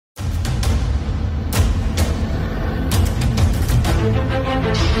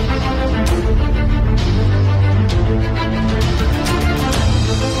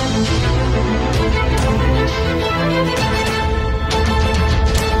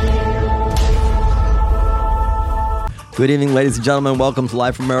Good evening, ladies and gentlemen. Welcome to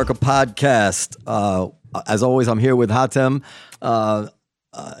Live from America podcast. As always, I'm here with Hatem.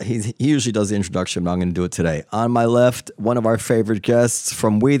 He usually does the introduction, but I'm going to do it today. On my left, one of our favorite guests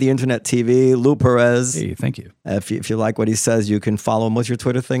from We the Internet TV, Lou Perez. Hey, thank you. If you like what he says, you can follow him. What's your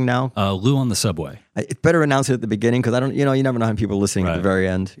Twitter thing now? Lou on the subway. It's better announce it at the beginning because I don't, you never know how people are listening at the very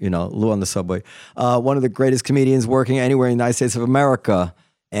end. Lou on the subway. One of the greatest comedians working anywhere in the United States of America.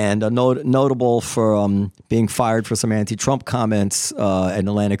 And notable for being fired for some anti-Trump comments in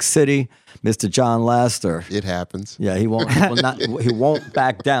Atlantic City, Mr. John Laster. It happens. Yeah, he won't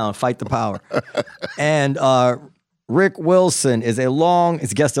back down. Fight the power. And Rick Wilson is a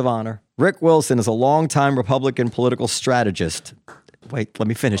guest of honor. Rick Wilson is a longtime Republican political strategist. Wait, let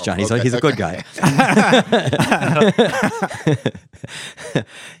me finish, John. He's a good guy.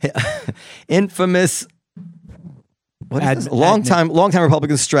 Infamous. Long-time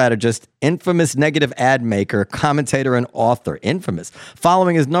Republican strategist, infamous negative ad maker, commentator, and author. Infamous.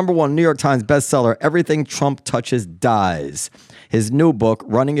 Following his #1 New York Times bestseller, Everything Trump Touches Dies. His new book,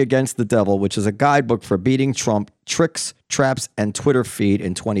 Running Against the Devil, which is a guidebook for beating Trump, tricks, traps, and Twitter feed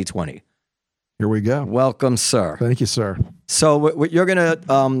in 2020. Here we go. Welcome, sir. Thank you, sir. So what you're gonna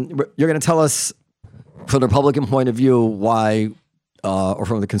tell us from the Republican point of view why, or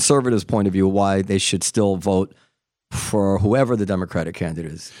from the conservatives' point of view, why they should still vote for whoever the Democratic candidate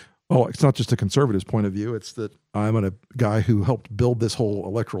is. Oh, it's not just a conservative's point of view. It's that I'm a guy who helped build this whole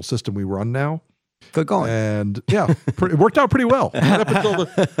electoral system we run now. Good going. And yeah, it worked out pretty well.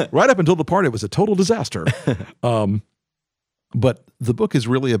 Right up until the part, it was a total disaster. But the book is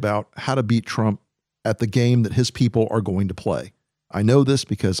really about how to beat Trump at the game that his people are going to play. I know this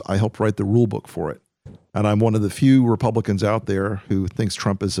because I helped write the rule book for it. And I'm one of the few Republicans out there who thinks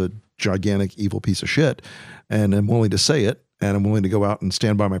Trump is a gigantic evil piece of shit. And I'm willing to say it, and I'm willing to go out and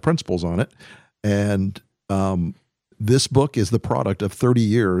stand by my principles on it. And this book is the product of 30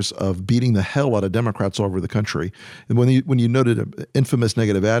 years of beating the hell out of Democrats all over the country. And when you noted an infamous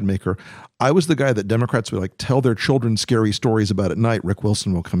negative ad maker, I was the guy that Democrats would tell their children scary stories about at night. Rick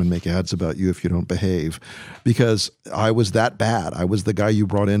Wilson will come and make ads about you if you don't behave, because I was that bad. I was the guy you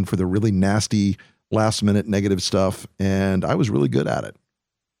brought in for the really nasty last-minute negative stuff, and I was really good at it.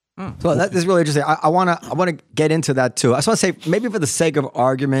 So that is really interesting. I want to get into that too. I just want to say, maybe for the sake of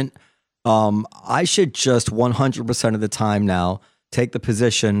argument, I should just 100% of the time now take the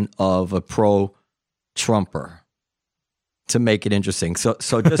position of a pro-Trumper to make it interesting. So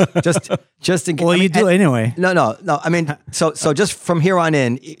just in case. Well, you do anyway. No. I mean, so just from here on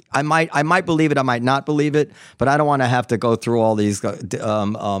in, I might believe it, I might not believe it, but I don't want to have to go through all these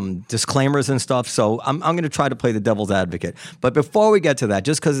disclaimers and stuff. So I'm going to try to play the devil's advocate. But before we get to that,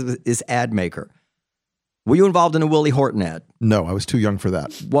 just because of this ad maker, were you involved in a Willie Horton ad? No, I was too young for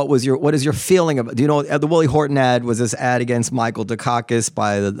that. What is your feeling about? Do you know the Willie Horton ad was this ad against Michael Dukakis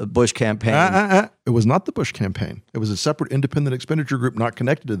by the Bush campaign? It was not the Bush campaign. It was a separate independent expenditure group not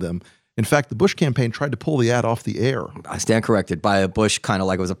connected to them. In fact, the Bush campaign tried to pull the ad off the air. I stand corrected. By a Bush, kind of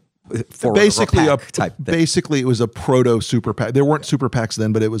like it was a basically a type thing. Basically, it was a proto super PAC. There weren't super PACs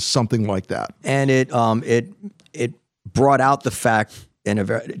then, but it was something like that. And it brought out the fact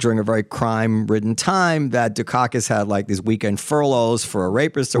during a very crime-ridden time that Dukakis had these weekend furloughs for a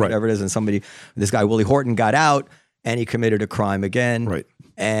rapist or whatever it is, and this guy Willie Horton got out and he committed a crime again. Right.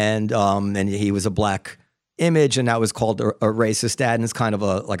 And he was a black image, and that was called a racist ad, and it's kind of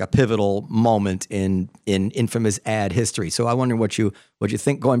a pivotal moment in infamous ad history. So I wonder what you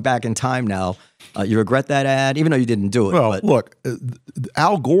think going back in time now. You regret that ad, even though you didn't do it. Well, look,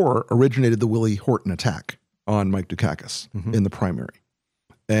 Al Gore originated the Willie Horton attack on Mike Dukakis in the primary,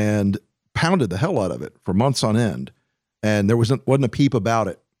 and pounded the hell out of it for months on end. And there wasn't a peep about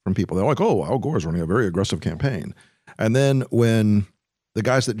it from people. They're like, oh, Al Gore's running a very aggressive campaign. And then when the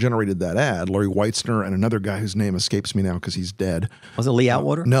guys that generated that ad, Larry Weitzner and another guy whose name escapes me now because he's dead. Was it Lee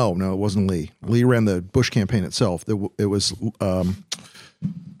Atwater? No, it wasn't Lee. Lee ran the Bush campaign itself. It was,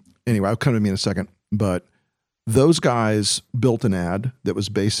 anyway, I'll come to me in a second. But those guys built an ad that was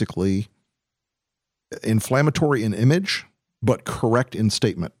basically inflammatory in image, but correct in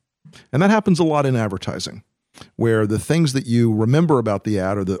statement. And that happens a lot in advertising, where the things that you remember about the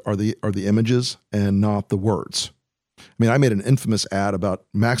ad are the images and not the words. I mean, I made an infamous ad about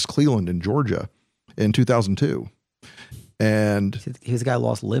Max Cleland in Georgia in 2002. And his guy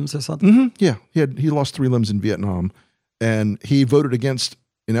lost limbs or something? Yeah, he lost 3 limbs in Vietnam. And he voted against,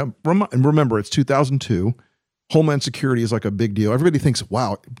 and remember, it's 2002. Homeland Security is like a big deal. Everybody thinks,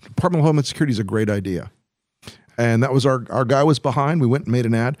 wow, Department of Homeland Security is a great idea. And that was our guy was behind. We went and made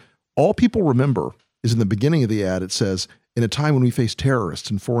an ad. All people remember is in the beginning of the ad, it says, in a time when we faced terrorists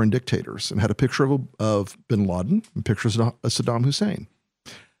and foreign dictators, and had a picture of bin Laden and pictures of Saddam Hussein.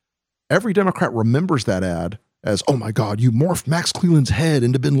 Every Democrat remembers that ad as, oh my God, you morphed Max Cleland's head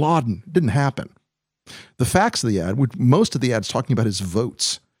into bin Laden. It didn't happen. The facts of the ad, most of the ads talking about his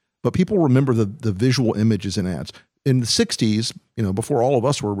votes, but people remember the visual images in ads. In the 60s, before all of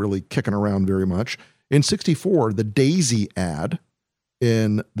us were really kicking around very much, in 64, the Daisy ad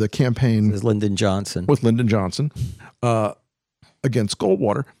in the campaign with Lyndon Johnson against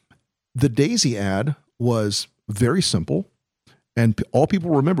Goldwater, the Daisy ad was very simple, and all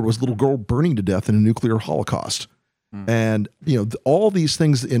people remembered was a little girl burning to death in a nuclear holocaust. And all these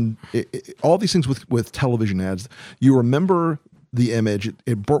things with television ads, you remember the image.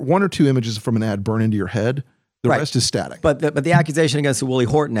 One or two images from an ad burn into your head. The rest is static. But the accusation against the Willie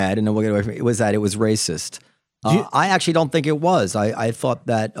Horton ad, and then we'll get away from it, was that it was racist. I actually don't think it was. I thought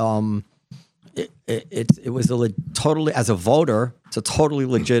that it was totally, as a voter, it's a totally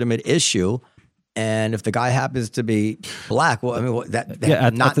legitimate issue. And if the guy happens to be black, well, I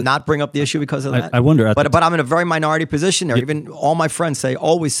mean, not bring up the issue because of that. I wonder. But I'm in a very minority position there. Even all my friends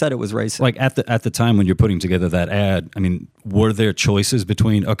always said it was racist. Like at the time when you're putting together that ad, I mean, were there choices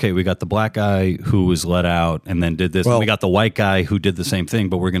between, okay, we got the black guy who was let out and then did this, and we got the white guy who did the same thing,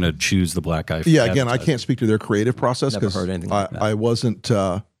 but we're going to choose the black guy? Again, I can't speak to their creative process because I wasn't.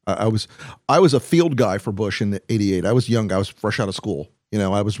 I was a field guy for Bush in '88. I was young. I was fresh out of school.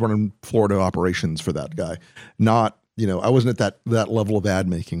 I was running Florida operations for that guy. Not, I wasn't at that level of ad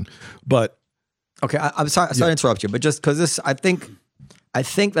making. But okay, I'm sorry to interrupt you, but just because this, I think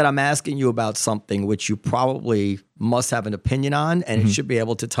that I'm asking you about something which you probably must have an opinion on, and you should be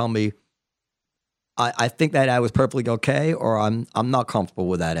able to tell me. I think that ad was perfectly okay, or I'm not comfortable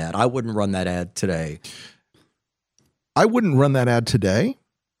with that ad. I wouldn't run that ad today. I wouldn't run that ad today,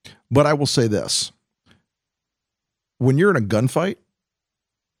 but I will say this: when you're in a gunfight,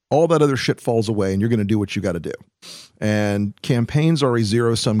 all that other shit falls away and you're going to do what you got to do. And campaigns are a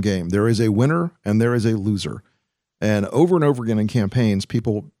zero-sum game. There is a winner and there is a loser. And over again in campaigns,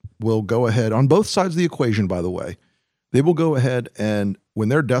 people will go ahead, on both sides of the equation, by the way, they will go ahead and when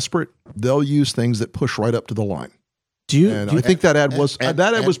they're desperate, they'll use things that push right up to the line. I think that ad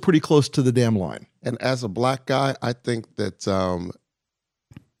was pretty close to the damn line. And as a black guy, I think that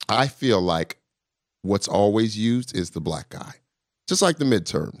I feel like what's always used is the black guy. Just like the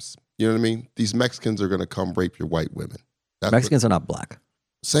midterms. You know what I mean? These Mexicans are going to come rape your white women. Mexicans are not black.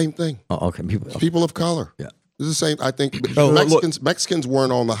 Same thing. Oh, okay. People of color. Yeah. It's the same. I think Mexicans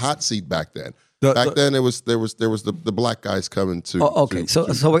weren't on the hot seat back then. Back then, there was the black guys coming to. Oh, okay. So we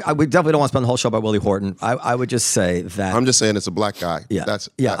definitely don't want to spend the whole show about Willie Horton. I would just say that I'm just saying it's a black guy. Yeah,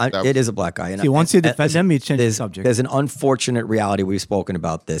 it is a black guy. And once you defend him, you change the subject. There's an unfortunate reality. We've spoken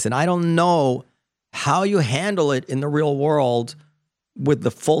about this, and I don't know how you handle it in the real world with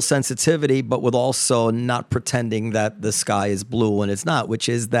the full sensitivity, but with also not pretending that the sky is blue when it's not. Which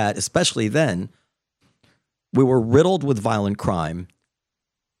is that, especially then, we were riddled with violent crime.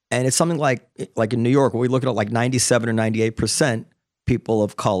 And it's something like in New York, where we look at it like 97 or 98% people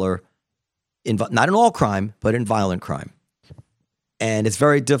of color, not in all crime, but in violent crime. And it's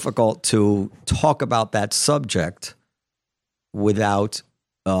very difficult to talk about that subject without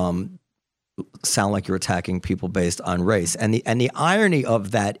sound like you're attacking people based on race. And the irony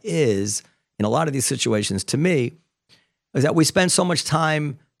of that is, in a lot of these situations, to me, is that we spend so much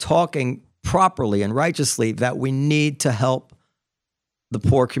time talking properly and righteously that we need to help the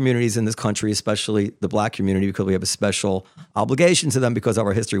poor communities in this country, especially the black community, because we have a special obligation to them because of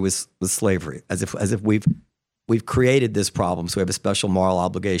our history with slavery, as if we've created this problem, so we have a special moral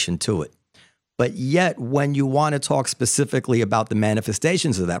obligation to it. But yet, when you want to talk specifically about the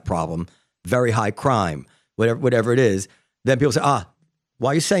manifestations of that problem, very high crime, whatever it is, then people say,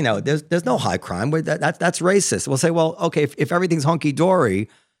 why are you saying that? There's no high crime. That's racist. We'll say, well, okay, if everything's hunky dory,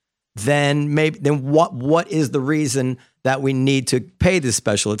 then what is the reason that we need to pay this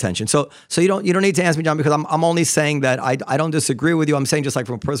special attention? So you don't need to ask me, John, because I'm only saying that I don't disagree with you. I'm saying just like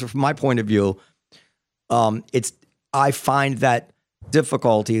from my point of view, I find that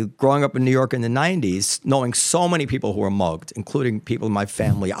difficulty growing up in New York in the 90s, knowing so many people who were mugged, including people in my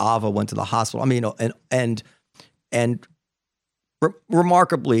family. Ava went to the hospital. I mean, and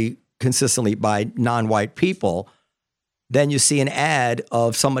remarkably consistently by non-white people. Then you see an ad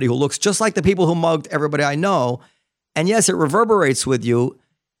of somebody who looks just like the people who mugged everybody I know. And yes, it reverberates with you.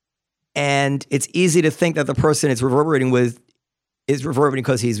 And it's easy to think that the person it's reverberating with is reverberating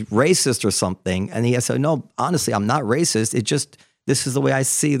because he's racist or something. And he said, no, honestly, I'm not racist. This is the way I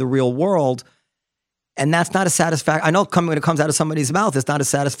see the real world. And that's not a satisfactory. I know when it comes out of somebody's mouth, it's not a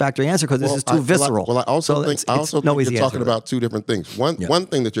satisfactory answer because this is too visceral. I also think you're talking about two different things. One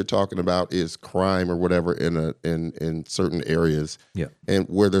thing that you're talking about is crime or whatever in certain areas, and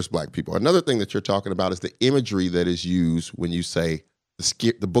where there's black people. Another thing that you're talking about is the imagery that is used when you say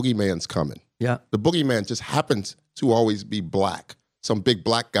the boogeyman's coming. Yeah, the boogeyman just happens to always be black. Some big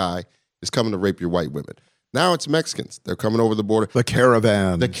black guy is coming to rape your white women. Now it's Mexicans. They're coming over the border. The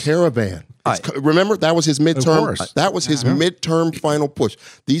caravan. Remember, that was his midterm. That was his midterm final push.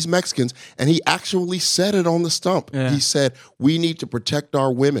 These Mexicans, and he actually said it on the stump. Yeah. He said, "We need to protect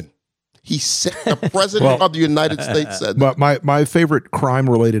our women." He said, the president of the United States said that. But my favorite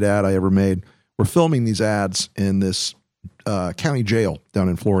crime-related ad I ever made, we're filming these ads in this county jail down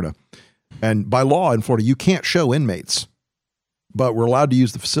in Florida. And by law in Florida, you can't show inmates, but we're allowed to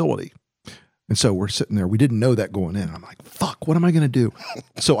use the facility. And so we're sitting there. We didn't know that going in. I'm like, fuck, what am I going to do?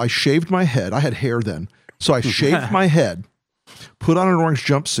 So I shaved my head. I had hair then. So I shaved my head, put on an orange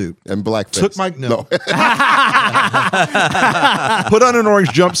jumpsuit. And blackface. Took my, no. Put on an orange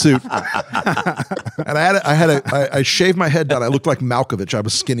jumpsuit. And I shaved my head down. I looked like Malkovich. I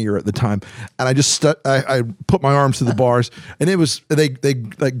was skinnier at the time. And I just, I put my arms to the bars. And it was, they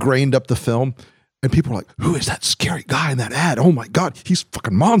like grained up the film. And people were like, who is that scary guy in that ad? Oh my God, he's a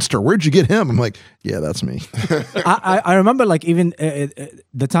fucking monster. Where'd you get him? I'm like, yeah, that's me. I remember like even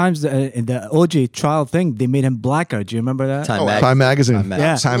the times in the OJ trial thing, they made him blacker. Do you remember that? Time Magazine.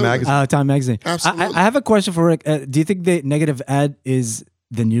 Yeah. Time Magazine. Time Magazine. Absolutely. I have a question for Rick. Do you think the negative ad is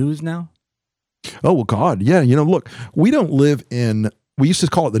the news now? Oh, well, God. Yeah. You know, look, we don't live in, we used to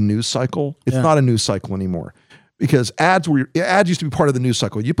call it the news cycle. It's not a news cycle anymore. Because ads used to be part of the news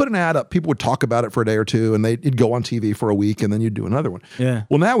cycle. You put an ad up, people would talk about it for a day or two, and it'd go on TV for a week, and then you'd do another one. Yeah.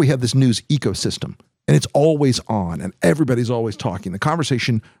 Well, now we have this news ecosystem, and it's always on, and everybody's always talking. The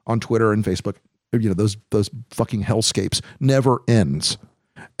conversation on Twitter and Facebook, you know, those fucking hellscapes never ends.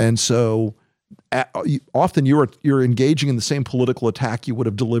 And so often you're engaging in the same political attack you would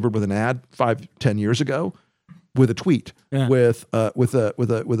have delivered with an ad 5-10 years ago. With a tweet, with a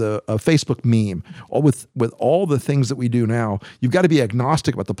Facebook meme, or with all the things that we do now, you've got to be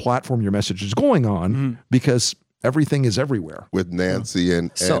agnostic about the platform your message is going on because everything is everywhere. With Nancy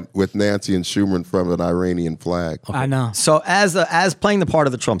and Schumer from an Iranian flag. Okay. I know. So as playing the part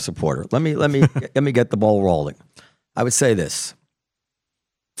of the Trump supporter, let me let me get the ball rolling. I would say this: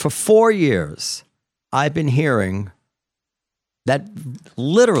 for 4 years, I've been hearing that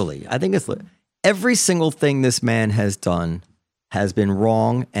literally, I think it's. Every single thing this man has done has been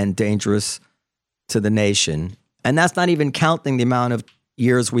wrong and dangerous to the nation. And that's not even counting the amount of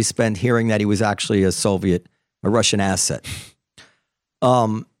years we spent hearing that he was actually a Russian asset.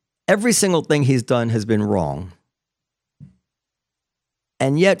 Every single thing he's done has been wrong.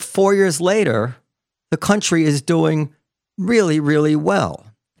 And yet 4 years later, the country is doing really, really well.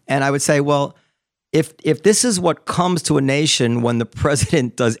 And I would say, well, if this is what comes to a nation when the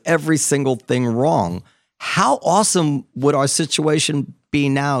president does every single thing wrong, how awesome would our situation be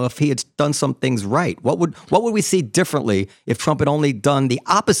now if he had done some things right? What would we see differently if Trump had only done the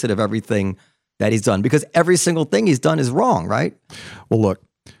opposite of everything that he's done? Because every single thing he's done is wrong, right? Well, look,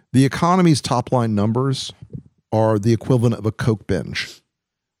 the economy's top line numbers are the equivalent of a Coke binge.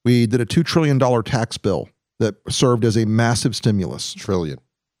 We did a $2 trillion tax bill that served as a massive stimulus.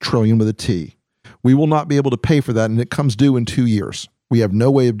 Trillion with a T. We will not be able to pay for that, and it comes due in 2 years. We have no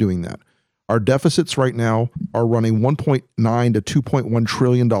way of doing that. Our deficits right now are running $1.9 to $2.1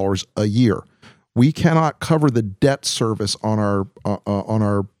 trillion a year. We cannot cover the debt service on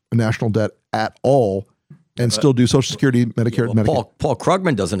our national debt at all, and still do Social Security, Medicare, well, Medicaid. Paul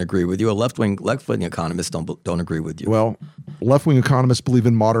Krugman doesn't agree with you. A left-wing economists don't agree with you. Well, left-wing economists believe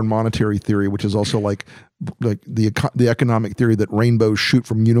in modern monetary theory, which is also like the economic theory that rainbows shoot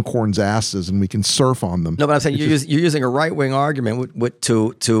from unicorns' asses and we can surf on them. No, but I'm saying you're using a right-wing argument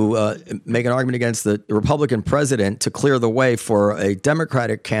to make an argument against the Republican president to clear the way for a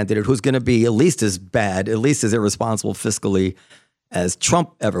Democratic candidate who's going to be at least as bad, at least as irresponsible fiscally as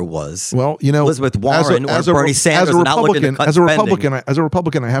Trump ever was. Well, you know, Elizabeth Warren or Bernie Sanders as a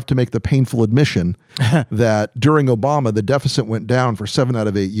Republican, I have to make the painful admission that during Obama, the deficit went down for 7 out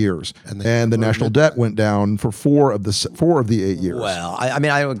of 8 years, and the national debt went down for 4 of the 8 years. Well, I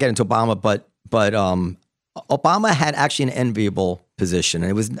mean, I don't get into Obama, but Obama had actually an enviable position, and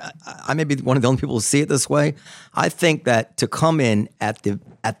it was. I may be one of the only people who see it this way. I think that to come in at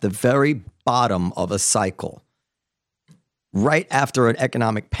the very bottom of a cycle, right after an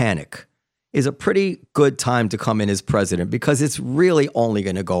economic panic, is a pretty good time to come in as president because it's really only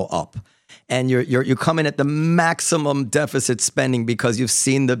going to go up. And you come in at the maximum deficit spending because you've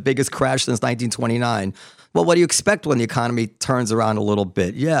seen the biggest crash since 1929. Well, what do you expect when the economy turns around a little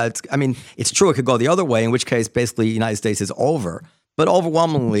bit? Yeah, it's true it could go the other way, in which case basically the United States is over. But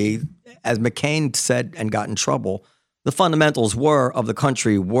overwhelmingly, as McCain said and got in trouble, the fundamentals of the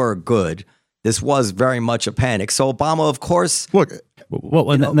country were good. This was very much a panic. So Obama, of course, was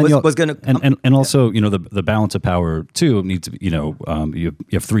going to, and also, the balance of power too needs to be, you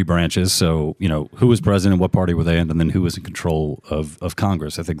have three branches. So, who was president, what party were they in, and then who was in control of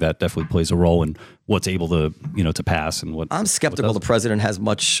Congress. I think that definitely plays a role in what's able to, to pass and what. I'm skeptical the president has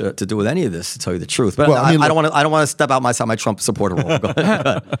much to do with any of this, to tell you the truth. But I don't want to step outside my Trump supporter role. Go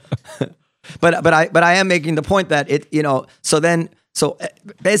ahead. But I am making the point that so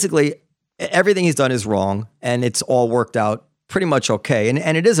basically everything he's done is wrong, and it's all worked out pretty much okay.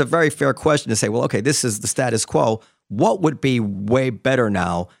 And it is a very fair question to say, well, okay, this is the status quo. What would be way better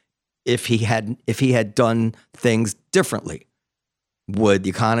now if he had done things differently? Would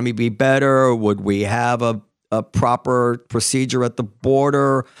the economy be better? Would we have a proper procedure at the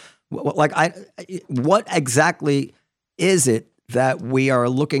border? What exactly is it that we are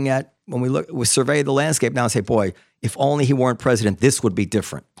looking at when we survey the landscape now and say, boy, if only he weren't president, this would be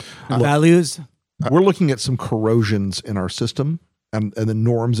different. Values? We're looking at some corrosions in our system and the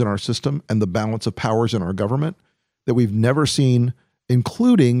norms in our system and the balance of powers in our government that we've never seen,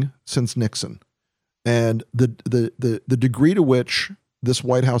 including since Nixon. And the degree to which this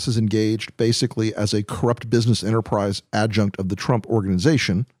White House is engaged basically as a corrupt business enterprise adjunct of the Trump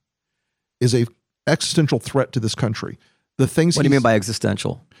organization is a existential threat to this country. What do you mean by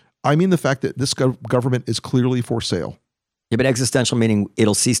existential? I mean the fact that this government is clearly for sale. Yeah, but existential meaning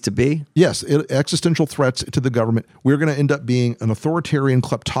it'll cease to be? Yes, existential threats to the government. We're going to end up being an authoritarian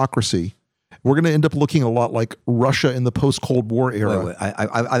kleptocracy. We're going to end up looking a lot like Russia in the post-Cold War era. Wait.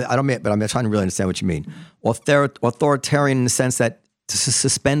 I don't mean, but I'm trying to really understand what you mean. Authoritarian in the sense that to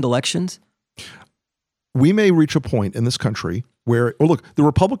suspend elections? We may reach a point in this country where, the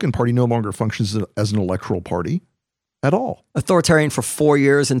Republican Party no longer functions as an electoral party at all. Authoritarian for 4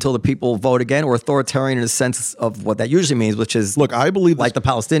 years until the people vote again, or authoritarian in the sense of what that usually means, which is I believe like the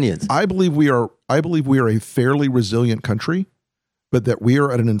Palestinians. I believe we are a fairly resilient country, but that we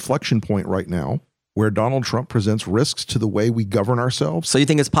are at an inflection point right now where Donald Trump presents risks to the way we govern ourselves. So you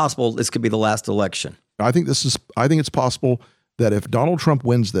think it's possible this could be the last election? I think it's possible that if Donald Trump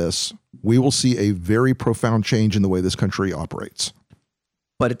wins this, we will see a very profound change in the way this country operates.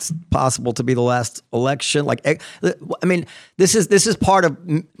 But it's possible to be the last election. This is part of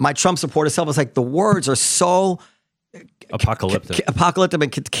my Trump supporter self. It's like the words are so apocalyptic and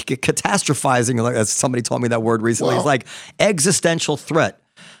catastrophizing. As somebody told me that word recently. It's like existential threat.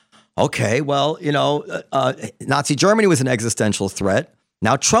 Okay, well, Nazi Germany was an existential threat.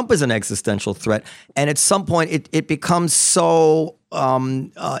 Now Trump is an existential threat, and at some point it becomes so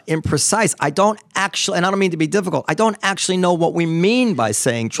imprecise. I don't mean to be difficult. I don't actually know what we mean by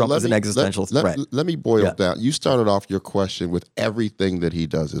saying Trump is an existential threat. Let me boil down. You started off your question with everything that he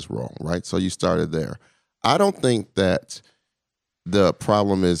does is wrong, right? So you started there. I don't think that the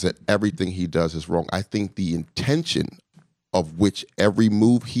problem is that everything he does is wrong. I think the intention of which every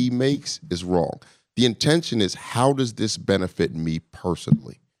move he makes is wrong. The intention is, how does this benefit me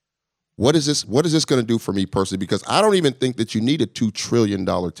personally? What is this going to do for me personally? Because I don't even think that you need a $2 trillion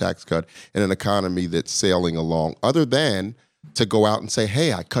tax cut in an economy that's sailing along, other than to go out and say,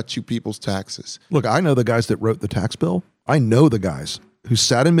 hey, I cut you people's taxes. Look, I know the guys that wrote the tax bill. I know the guys who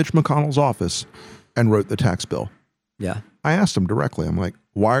sat in Mitch McConnell's office and wrote the tax bill. Yeah. I asked them directly. I'm like,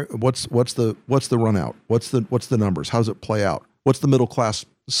 why? What's the run out? What's the numbers? How does it play out? What's the middle class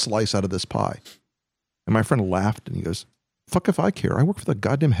slice out of this pie? And my friend laughed and he goes, fuck if I care. I work for the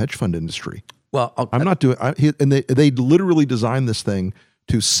goddamn hedge fund industry. Well, okay. I'm not doing and they literally designed this thing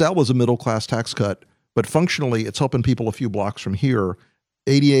to sell as a middle class tax cut, but functionally it's helping people a few blocks from here.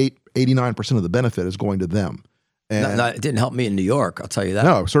 89% of the benefit is going to them. And it didn't help me in New York, I'll tell you that.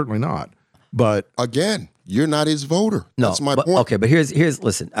 No, certainly not. But again, you're not his voter. No, that's my point. Okay, but here's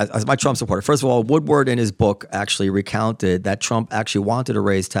listen, as my Trump supporter, first of all, Woodward in his book actually recounted that Trump actually wanted to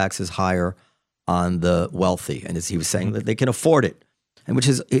raise taxes higher on the wealthy, and as he was saying that they can afford it, and which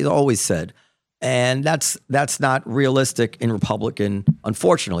is he's always said, and that's not realistic in Republican.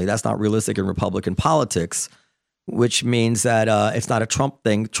 Unfortunately, that's not realistic in Republican politics, which means that it's not a Trump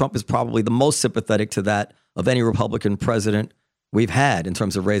thing. Trump is probably the most sympathetic to that of any Republican president we've had in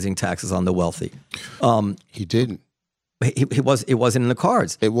terms of raising taxes on the wealthy. He didn't. It wasn't in the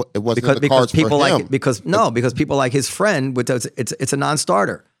cards. It wasn't in the cards people for him. because people like his friend, it's a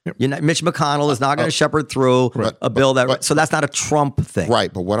non-starter. Mitch McConnell is not going to shepherd through a bill so that's not a Trump thing.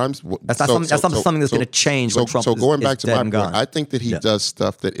 Right, but That's not something that's going to change when Trump So going back is to dead my and point, gone. I think that he does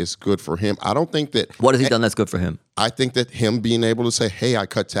stuff that is good for him. I don't think that... What has he done that's good for him? I think that him being able to say, hey, I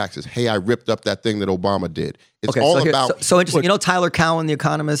cut taxes. Hey, I ripped up that thing that Obama did. It's all about... So interesting. You know Tyler Cowen, the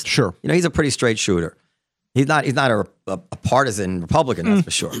economist? Sure. You know, he's a pretty straight shooter. He's not a partisan Republican, that's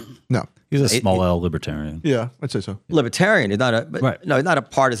for sure. No. He's a small L libertarian. Yeah, I'd say so. Libertarian. He's not Right. No, he's not a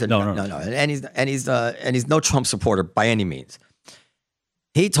partisan. No. And he's no Trump supporter by any means.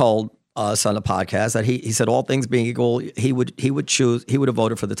 He told us on the podcast that he said all things being equal, he would have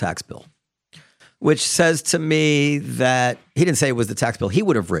voted for the tax bill, which says to me that he didn't say it was the tax bill he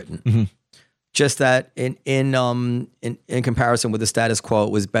would have written. Just that in comparison with the status quo,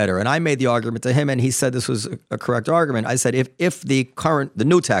 it was better. And I made the argument to him, and he said this was a correct argument. I said if the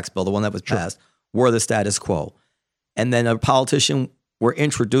new tax bill, the one that was passed, were the status quo, and then a politician were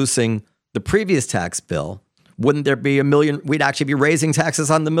introducing the previous tax bill, wouldn't there be we'd actually be raising taxes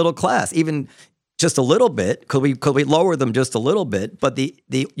on the middle class, even just a little bit. Could we lower them just a little bit? But you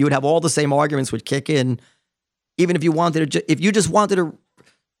would have all the same arguments would kick in, even if you just wanted to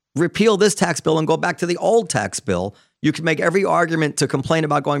repeal this tax bill and go back to the old tax bill. You can make every argument to complain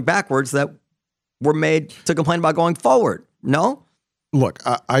about going backwards that were made to complain about going forward. No? Look,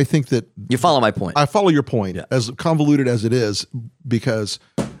 I think that You follow my point. I follow your point, as convoluted as it is, because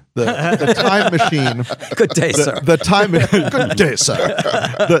the time machine. Good day, sir. The time. Good day, sir.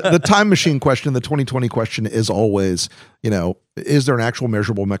 The time machine question, the 2020 question, is always, is there an actual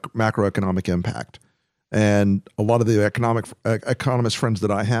measurable macroeconomic impact? And a lot of the economist friends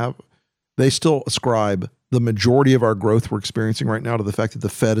that I have, they still ascribe the majority of our growth we're experiencing right now to the fact that the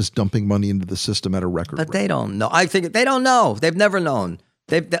Fed is dumping money into the system at a record rate. But they don't know. I think they don't know. They've never known.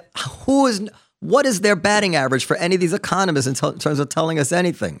 What is their batting average for any of these economists in terms of telling us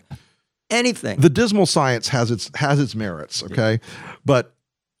anything? Anything. The dismal science has its merits, okay? But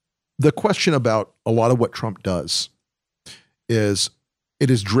the question about a lot of what Trump does is it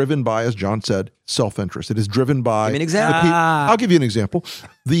is driven by, as John said, self-interest. It is driven by... Give me an example. I'll give you an example.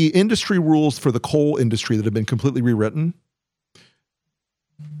 The industry rules for the coal industry that have been completely rewritten.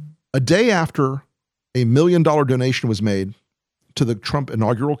 A day after a $1 million donation was made to the Trump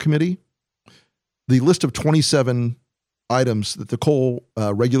inaugural committee, the list of 27 items that the coal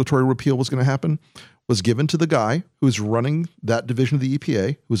regulatory repeal was going to happen was given to the guy who's running that division of the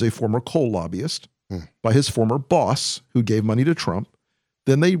EPA, who's a former coal lobbyist, by his former boss, who gave money to Trump.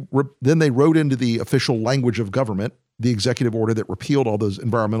 Then they wrote into the official language of government the executive order that repealed all those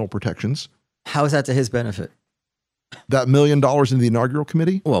environmental protections. How is that to his benefit? That $1 million in the inaugural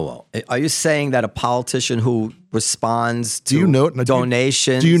committee? Well, are you saying that a politician who responds to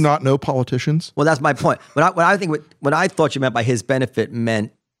donations? Do you not know politicians? Well, that's my point. What I thought you meant by his benefit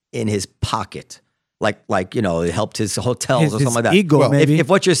meant in his pocket. Like it helped his hotels or something like that. Ego, maybe. If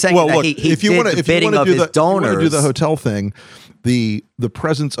what you're saying is that he if you did the bidding of his donors. If you want to do the hotel thing, the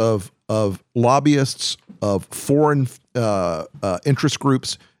presence of lobbyists, of foreign interest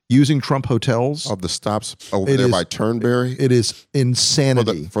groups using Trump hotels, of the stops over there by Turnberry. it is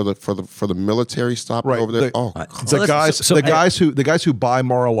insanity for the military stop Right. over there. The guys who buy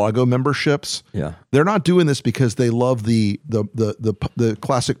Mar-a-Lago memberships, Yeah. they're not doing this because they love the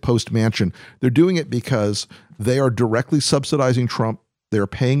classic Post mansion. They're doing it because they are directly subsidizing Trump. They're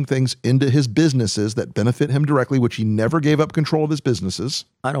paying things into his businesses that benefit him directly, which he never gave up control of his businesses.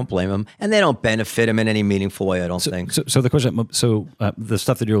 I don't blame him, and they don't benefit him in any meaningful way. I don't think. So the question, the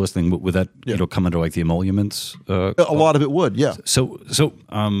stuff that you're listening, would that come under like the emoluments? A lot of it would, yeah. So sort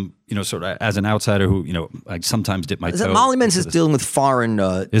of as an outsider who I sometimes dip my toe. Emoluments is dealing with foreign.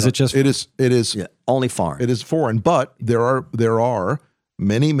 Is it just? It is only foreign. It is foreign, but there are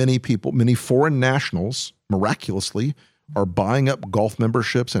many people, many foreign nationals, miraculously, are buying up golf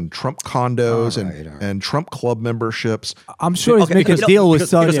memberships and Trump condos and Trump club memberships. I'm sure he's making a deal with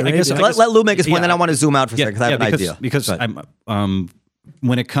Saudi Arabia. Let Lou make his point, then I want to zoom out for a second because I have an idea. Because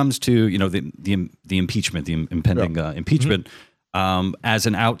when it comes to the impeachment, the impending impeachment, as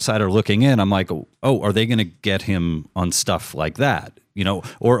an outsider looking in, I'm like, are they going to get him on stuff like that?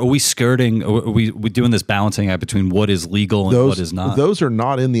 Or are we skirting? Are we doing this balancing act between what is legal and what is not? Those are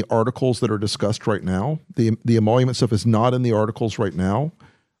not in the articles that are discussed right now. The emolument stuff is not in the articles right now.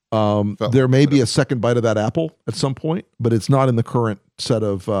 There may be a second bite of that apple at some point, but it's not in the current set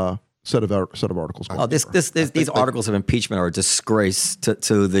of articles. These articles of impeachment are a disgrace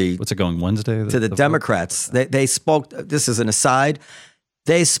to the. What's it going Wednesday? To the Democrats. They spoke. This is an aside.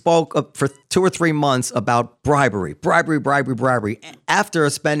 They spoke for 2 or 3 months about bribery, after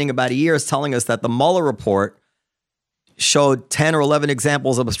spending about a year telling us that the Mueller report showed 10 or 11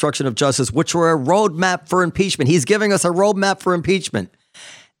 examples of obstruction of justice, which were a roadmap for impeachment. He's giving us a roadmap for impeachment.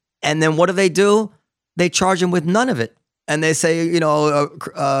 And then what do? They charge him with none of it. And they say,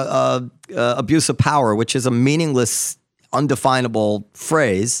 abuse of power, which is a meaningless, undefinable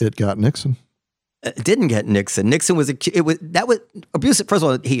phrase. It got Nixon. It didn't get Nixon. Nixon was abusive. First of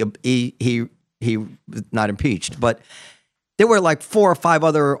all, he was not impeached, but there were like 4 or 5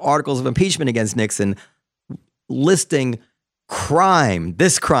 other articles of impeachment against Nixon listing crime,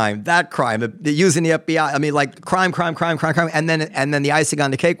 this crime, that crime, using the FBI. I mean, like crime, and then the icing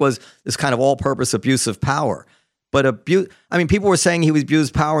on the cake was this kind of all-purpose abuse of power. But people were saying he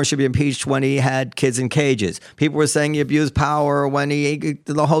abused power and should be impeached when he had kids in cages. People were saying he abused power when he ate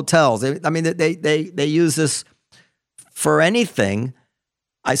the hotels. They use this for anything.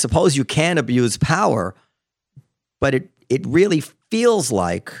 I suppose you can abuse power, but it really feels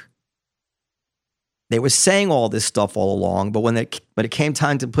like they were saying all this stuff all along, but when it came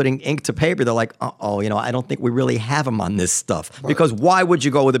time to putting ink to paper, they're like, I don't think we really have him on this stuff. Because why would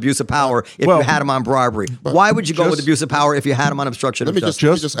you go with abuse of power if you had him on bribery? Why would you go with abuse of power if you had him on obstruction of justice?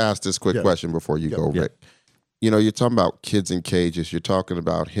 Let me just ask this quick question before you go, Rick. You're talking about kids in cages. You're talking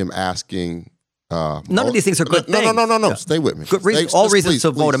about him asking. None of these things are good things. No. Yeah. Stay with me. Good reason, all reasons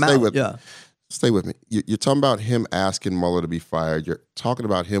to vote him out. Stay with me. You're talking about him asking Mueller to be fired. You're talking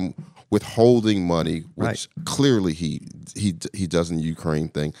about him withholding money, which clearly he does in the Ukraine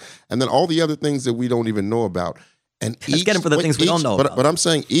thing, and then all the other things that we don't even know about. And let's get him for the things we don't know about. But I'm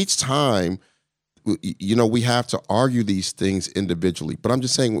saying each time, we have to argue these things individually. But I'm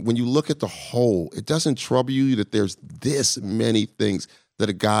just saying, when you look at the whole, it doesn't trouble you that there's this many things that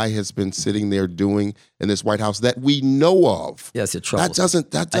a guy has been sitting there doing in this White House that we know of. Yes, it troubles.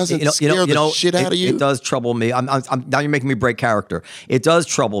 That doesn't scare the shit out of you. It does trouble me. Now you're making me break character. It does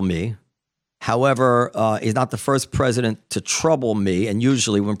trouble me. However, he's not the first president to trouble me. And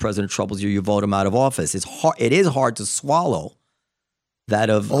usually, when president troubles you, you vote him out of office. It is hard to swallow that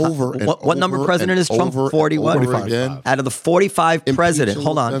of what number president is Trump? 41. Again. Out of the 45 presidents,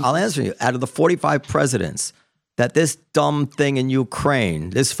 hold on, sentence. I'll answer you. Out of the 45 presidents, that this dumb thing in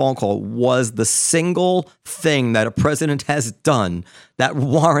Ukraine, this phone call, was the single thing that a president has done that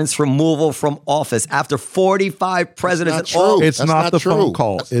warrants removal from office after 45 presidents. It's not the phone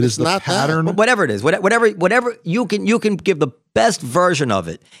call. It is the pattern. Whatever it is, whatever you can give the best version of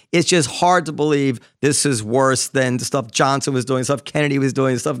it. It's just hard to believe this is worse than the stuff Johnson was doing, stuff Kennedy was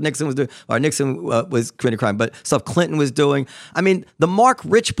doing, stuff Nixon was doing, or Nixon was committing crime, but stuff Clinton was doing. I mean, the Mark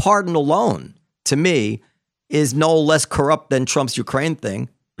Rich pardon alone, to me, is no less corrupt than Trump's Ukraine thing.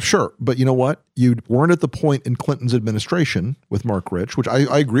 Sure, but you know what? You weren't at the point in Clinton's administration with Mark Rich, which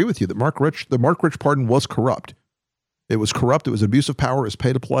I agree with you that the Mark Rich pardon was corrupt. It was corrupt. It was abuse of power. It was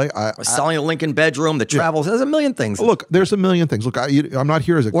pay to play. Selling a Lincoln bedroom, the travels. There's a million things. Look, there's a million things. Look, I'm not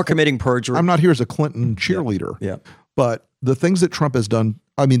here as or committing perjury. I'm not here as a Clinton cheerleader. Yeah. But the things that Trump has done.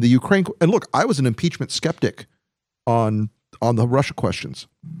 I mean, the Ukraine. And look, I was an impeachment skeptic on the Russia questions.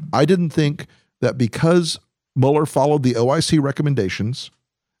 I didn't think that because Mueller followed the OIC recommendations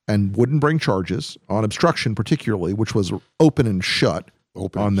and wouldn't bring charges on obstruction, particularly, which was open and shut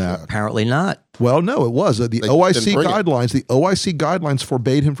on that. Apparently not. Well, no, it was. The OIC guidelines. The OIC guidelines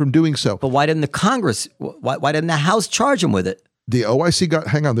forbade him from doing so. But why didn't the Congress? Why didn't the House charge him with it? The OIC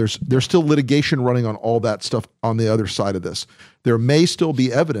hang on. There's still litigation running on all that stuff on the other side of this. There may still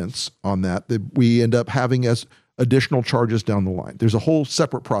be evidence on that we end up having as additional charges down the line. There's a whole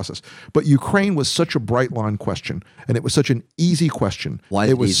separate process. But Ukraine was such a bright line question, and it was such an easy question. Why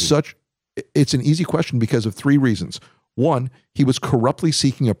it was easy? It's an easy question because of 3 reasons. One, he was corruptly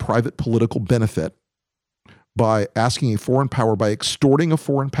seeking a private political benefit by asking a foreign power, by extorting a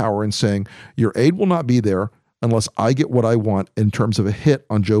foreign power and saying, your aid will not be there unless I get what I want in terms of a hit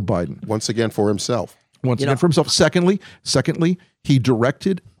on Joe Biden. Once again, for himself. Secondly, he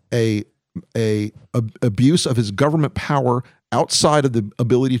directed a abuse of his government power outside of the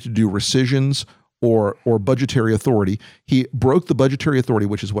ability to do rescissions or budgetary authority. He broke the budgetary authority,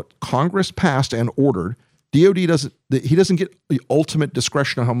 which is what Congress passed and ordered. DOD doesn't get the ultimate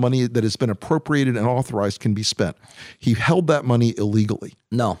discretion on how money that has been appropriated and authorized can be spent. He held that money illegally.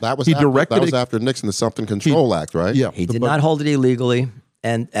 No. That was after Nixon, the Something Control Act, right? Yeah. He did not hold it illegally.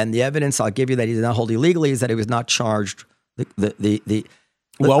 And the evidence I'll give you that he did not hold illegally is that he was not charged. But the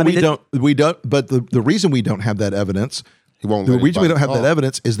reason we don't have that evidence,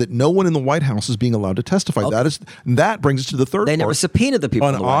 is that no one in the White House is being allowed to testify. Okay. That brings us to the third part. They never subpoenaed the people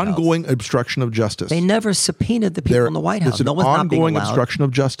in the White House. On ongoing obstruction of justice. They never subpoenaed the people in the White House. It's an no one's not being ongoing allowed. obstruction of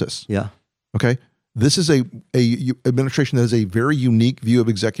justice. Yeah. Okay. This is a administration that has a very unique view of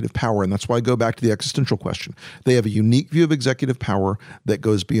executive power, and that's why I go back to the existential question. They have a unique view of executive power that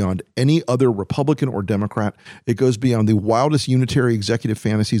goes beyond any other Republican or Democrat. It goes beyond the wildest unitary executive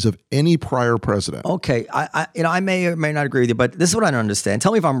fantasies of any prior president. Okay, I may or may not agree with you, but this is what I don't understand.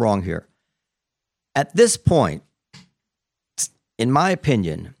 Tell me if I'm wrong here. At this point, in my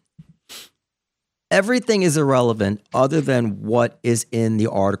opinion, everything is irrelevant other than what is in the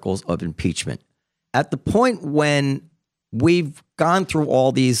articles of impeachment. At the point when we've gone through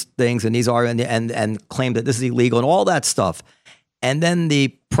all these things and these are and claimed that this is illegal and all that stuff, and then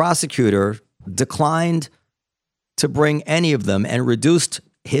the prosecutor declined to bring any of them and reduced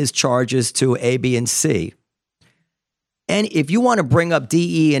his charges to A, B, and C. And if you want to bring up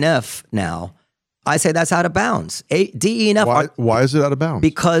D, E, and F now, I say that's out of bounds. D, E, and F. Why is it out of bounds?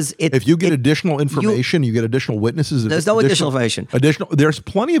 Because if you get additional information, you get additional witnesses. There's no additional information. There's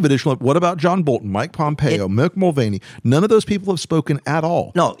plenty of additional. What about John Bolton, Mike Pompeo, Mick Mulvaney? None of those people have spoken at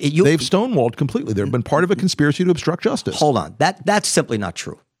all. No, they've stonewalled completely. They've been part of a conspiracy to obstruct justice. Hold on, that's simply not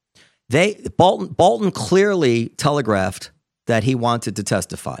true. Bolton clearly telegraphed that he wanted to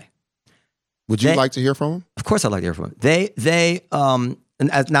testify. Would you like to hear from him? Of course, I'd like to hear from him. They and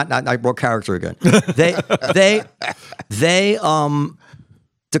as not I broke character again. They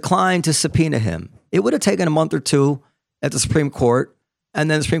declined to subpoena him. It would have taken a month or two at the Supreme Court, and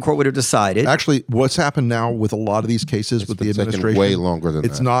then the Supreme Court would have decided. Actually, what's happened now with a lot of these cases with the administration, way longer than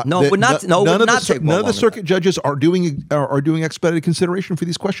it's that. not. No, it would not. No, it would not take none of the longer. circuit judges are doing expedited consideration for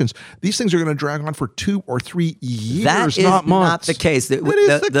these questions. These things are going to drag on for 2 or 3 years, That is not months. not the case. That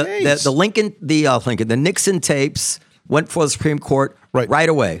is the case. The Nixon tapes went for the Supreme Court right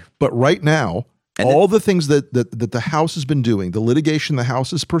away. But right now, all the things that the House has been doing, the litigation the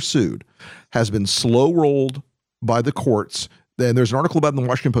House has pursued, has been slow rolled by the courts. And there's an article about it in the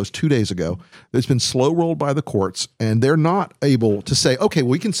Washington Post 2 days ago. It's been slow rolled by the courts, and they're not able to say, okay,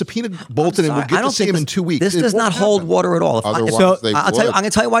 we can subpoena Bolton and we'll get to see him in 2 weeks. This does not hold water at all. Otherwise, they I'm going to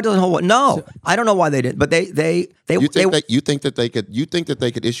tell you why it doesn't hold water. No, I don't know why they didn't, but they You think that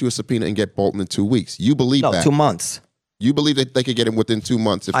they could issue a subpoena and get Bolton in 2 weeks? You believe that? 2 months. You believe that they could get him within 2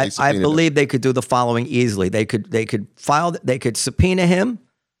 months if they I subpoenaed believe they could do the following easily. They could subpoena him,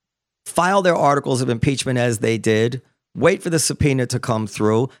 file their articles of impeachment as they did, wait for the subpoena to come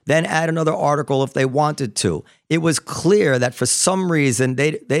through, then add another article if they wanted to. It was clear that for some reason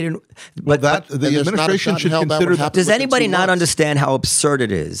they didn't. But the administration should consider that. Does anybody not understand how absurd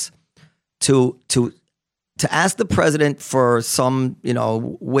it is to ask the president for some,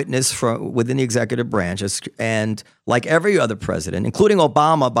 witness from within the executive branch, and like every other president, including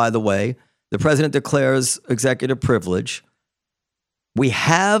Obama, by the way, the president declares executive privilege. We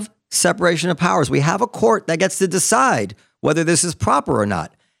have separation of powers. We have a court that gets to decide whether this is proper or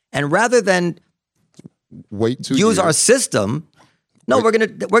not. And rather than use our system, we're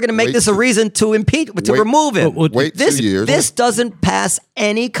gonna make this a reason to remove him. Wait 2 years. This doesn't pass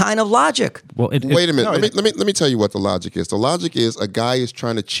any kind of logic. Well, wait a minute. Let me tell you what the logic is. The logic is a guy is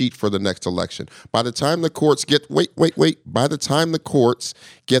trying to cheat for the next election. By the time the courts get By the time the courts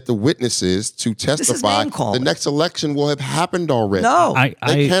get the witnesses to testify, the next election will have happened already. No,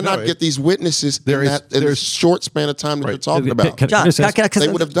 they cannot get these witnesses in the short span of time that they're talking about. John, they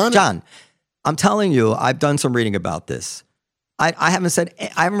would have done it. John, I'm telling you, I've done some reading about this. I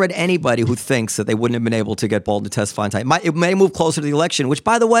haven't read anybody who thinks that they wouldn't have been able to get Bolton to testify in time. It may move closer to the election, which,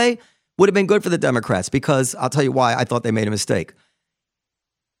 by the way, would have been good for the Democrats, because I'll tell you why I thought they made a mistake.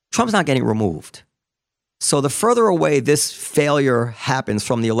 Trump's not getting removed. So the further away this failure happens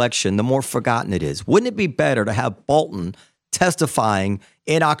from the election, the more forgotten it is. Wouldn't it be better to have Bolton testifying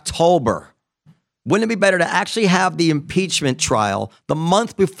in October? Wouldn't it be better to actually have the impeachment trial the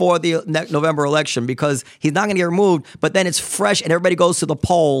month before the November election, because he's not going to get removed, but then it's fresh and everybody goes to the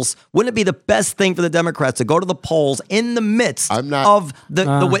polls? Wouldn't it be the best thing for the Democrats to go to the polls in the midst of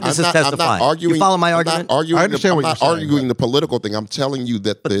the witnesses testifying? I'm not arguing, you follow my argument? I'm not arguing the political thing. I'm telling you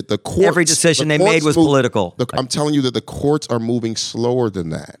that the courts... Every decision they made was political. I'm telling you that the courts are moving slower than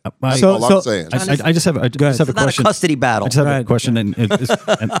that. I'm saying. I just have a question. It's not a custody battle. I just have a question, and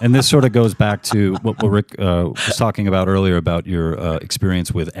this sort of goes back to what Rick was talking about earlier about your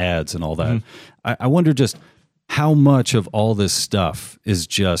experience with ads and all that. Mm-hmm. I wonder just how much of all this stuff is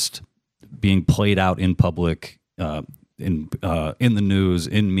just being played out in public, in the news,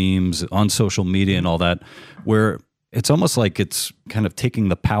 in memes, on social media and all that, where it's almost like it's kind of taking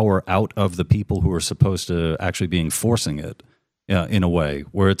the power out of the people who are supposed to actually be enforcing it, in a way,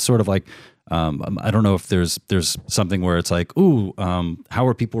 where it's sort of like, I don't know if there's something where it's like, ooh, how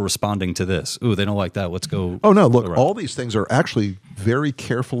are people responding to this? Ooh, they don't like that. Let's go. Oh no! Look, all these things are actually very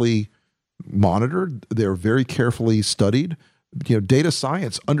carefully monitored. They're very carefully studied. Data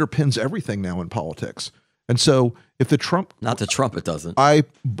science underpins everything now in politics. And so if the Trump, Not to Trump, it doesn't.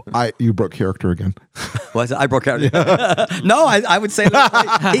 you broke character again. I broke out. No, I would say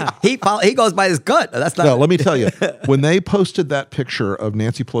that he goes by his gut. That's not. No, let me tell you, when they posted that picture of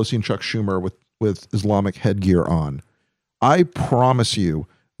Nancy Pelosi and Chuck Schumer with Islamic headgear on, I promise you,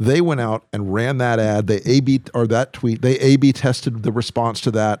 they went out and ran that ad. They that tweet. They A/B tested the response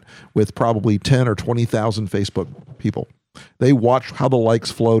to that with probably 10 or 20,000 Facebook people. They watched how the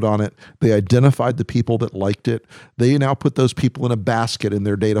likes flowed on it. They identified the people that liked it. They now put those people in a basket in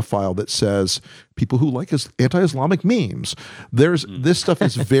their data file that says people who like anti-Islamic memes. This stuff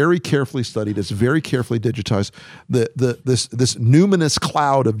is very carefully studied. It's very carefully digitized. This numinous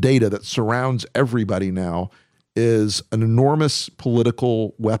cloud of data that surrounds everybody now is an enormous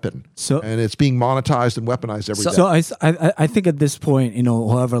political weapon. And it's being monetized and weaponized every day. So I think at this point,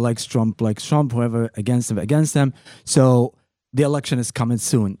 whoever likes Trump, whoever against him. So the election is coming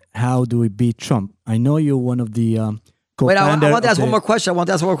soon. How do we beat Trump? I know you're one of the Wait, I want to ask one more question.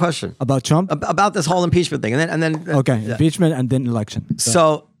 About Trump? About this whole impeachment thing. And then okay, impeachment and then election.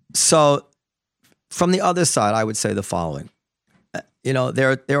 So from the other side, I would say the following.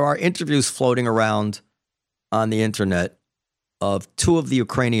 There are interviews floating around on the internet of two of the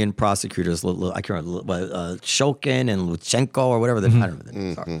Ukrainian prosecutors, I can't remember, Shokin and Lutsenko or whatever. I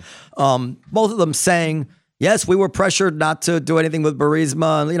don't know. Both of them saying, yes, we were pressured not to do anything with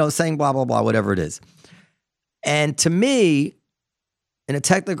Burisma, saying blah, blah, blah, whatever it is. And to me, in a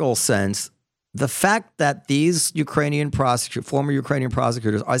technical sense, the fact that these former Ukrainian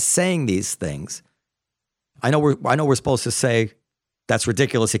prosecutors are saying these things, I know we're supposed to say that's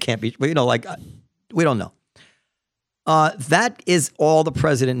ridiculous. It can't be, we don't know. That is all the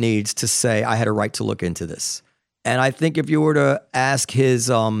president needs to say, I had a right to look into this. And I think if you were to ask his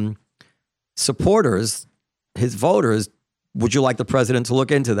supporters, his voters, would you like the president to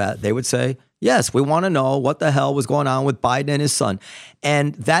look into that? They would say, yes, we want to know what the hell was going on with Biden and his son.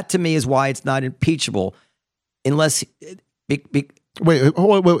 And that to me is why it's not impeachable unless... Wait.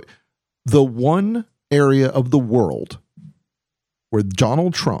 The one area of the world where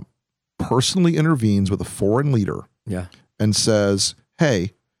Donald Trump personally intervenes with a foreign leader and says,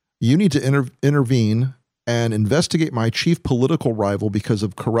 hey, you need to intervene and investigate my chief political rival because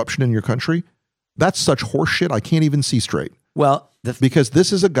of corruption in your country. That's such horseshit I can't even see straight. Well, because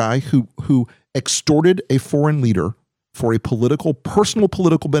this is a guy who extorted a foreign leader for a personal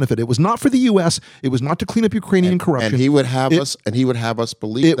political benefit. It was not for the U.S. It was not to clean up Ukrainian corruption. And he would have us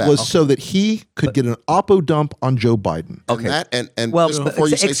believe that it was so that he could get an oppo dump on Joe Biden. Okay. And just before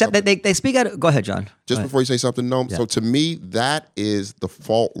you say except something, that they speak out. Go ahead, John. Before you say something, Noam. Yeah. So to me, that is the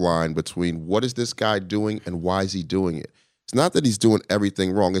fault line between what is this guy doing and why is he doing it. It's not that he's doing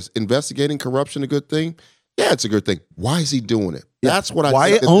everything wrong. Is investigating corruption a good thing? Yeah, it's a good thing. Why is he doing it? That's what I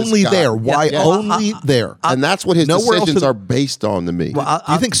Why think only there? Why only there? And that's what his decisions are based on to me. Well,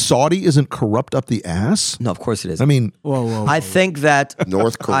 you think Saudi isn't corrupt up the ass? No, of course it is. I mean, whoa. I think that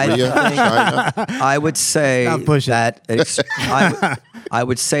North Korea, China. I would say that I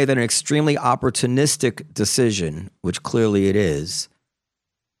would say that an extremely opportunistic decision, which clearly it is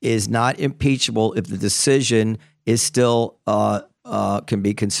not impeachable if the decision is still can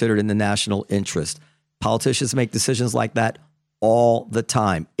be considered in the national interest. Politicians make decisions like that all the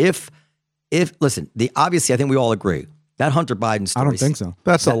time. Listen, obviously, I think we all agree that Hunter Biden story. I don't think so.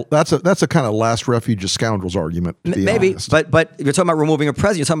 That's a kind of last refuge of scoundrels argument. To be maybe, honest. but if you're talking about removing a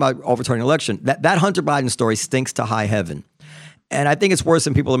president, you're talking about overturning an election. That Hunter Biden story stinks to high heaven, and I think it's worse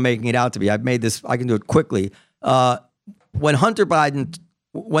than people are making it out to be. I've made this. I can do it quickly. When Hunter Biden.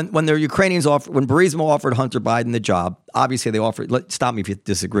 When the Ukrainians when Burisma offered Hunter Biden the job, obviously they offered. Stop me if you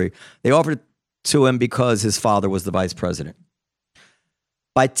disagree. They offered it to him because his father was the vice president.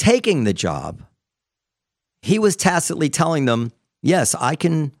 By taking the job, he was tacitly telling them, "Yes, I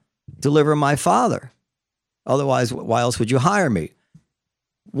can deliver my father. Otherwise, why else would you hire me?"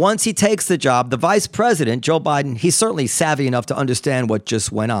 Once he takes the job, the vice president, Joe Biden, he's certainly savvy enough to understand what just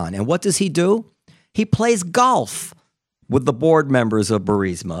went on. And what does he do? He plays golf with the board members of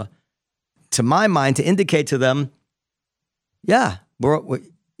Burisma, to my mind, to indicate to them, yeah,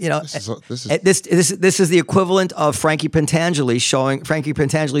 this is the equivalent of Frankie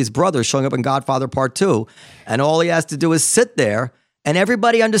Pentangeli's brother showing up in Godfather Part 2, and all he has to do is sit there, and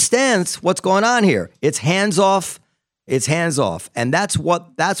everybody understands what's going on here. It's hands off. It's hands off, and that's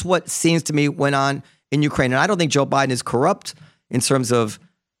what seems to me went on in Ukraine. And I don't think Joe Biden is corrupt in terms of,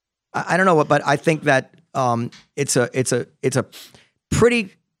 I don't know what, but I think that it's a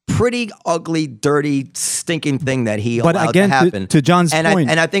pretty pretty ugly, dirty, stinking thing that he But allowed again, to happen. to John's point,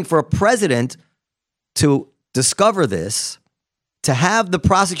 and I think for a president to discover this, to have the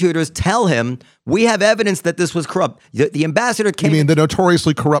prosecutors tell him, we have evidence that this was corrupt. The ambassador You came. mean the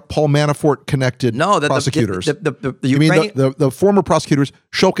notoriously corrupt Paul Manafort connected No, prosecutors? The You mean Ukrainian, the former prosecutors,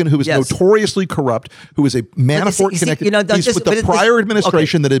 Shulkin, who is Yes. notoriously corrupt, who is a Manafort you see, connected. you know, he's this- with but the this- prior okay.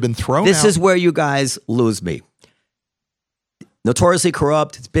 administration that had been thrown this out. is where you guys lose me. Notoriously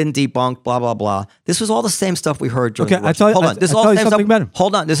corrupt. It's been debunked. Blah blah blah. This was all the same stuff we heard during. Okay, the I Russia. tell you- Hold I- on. This is I all tell the you same something stuff. better.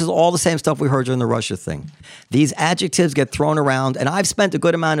 Hold on. This is all the same stuff we heard during the Russia thing. These adjectives get thrown around, and I've spent a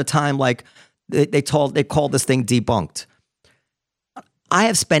good amount of time. Like they called this thing debunked. I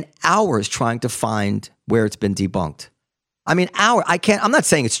have spent hours trying to find where it's been debunked. I mean, I'm not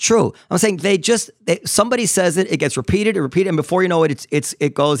saying it's true. I'm saying somebody says it gets repeated and repeated, and before you know it, it's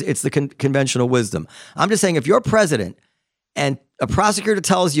the conventional wisdom. I'm just saying, if you're president and a prosecutor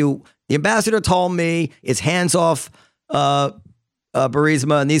tells you, the ambassador told me it's hands off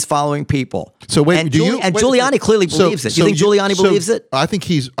Burisma and these following people. So wait, and do you? And wait, Giuliani clearly believes it. Do you think Giuliani believes it? I think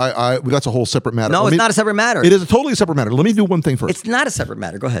he's. That's a whole separate matter. No, it's not a separate matter. It is a totally separate matter. Let me do one thing first. It's not a separate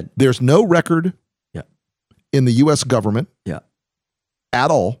matter. Go ahead. There's no record Yeah. in the U.S. government Yeah.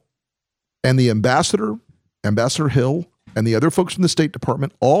 at all, and the Ambassador Hill, and the other folks from the State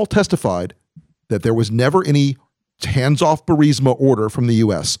Department all testified that there was never any hands-off Burisma order from the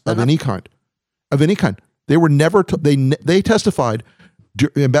U.S. of any kind. Of any kind. They were never. They testified.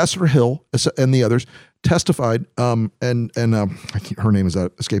 Ambassador Hill and the others testified. Her name is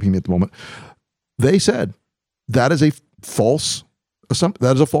escaping me at the moment. They said that is a false.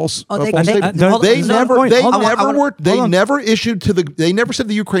 That is a false. Oh, false statement. They never issued to the. They never said to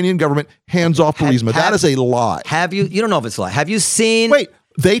the Ukrainian government hands off Burisma. That is a lie. Have you? You don't know if it's a lie. Have you seen? Wait.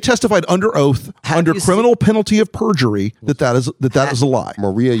 They testified under oath, under criminal penalty of perjury, that is a lie.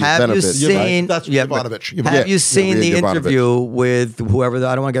 Maria Have you Yovanovitch. seen? That's Yovanovitch. Have you seen Maria the Yovanovitch. interview with whoever?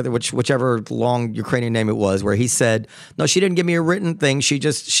 I don't want to get whichever long Ukrainian name it was, where he said, "No, she didn't give me a written thing. She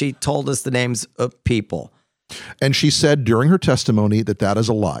told us the names of people." And she said during her testimony that is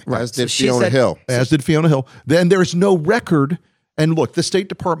a lie. As did So she Fiona said- Hill. As did Fiona Hill. Then there's no record. And look, the State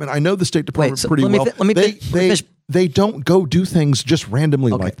Department, I know the State Department so pretty let me well. fi- let me finish. They don't go do things just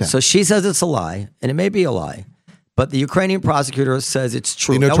randomly like that. So she says it's a lie, and it may be a lie, but the Ukrainian prosecutor says it's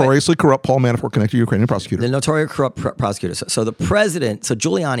true. the Now, wait. notoriously corrupt Paul Manafort connected Ukrainian prosecutor. The notorious corrupt prosecutor. So the president, so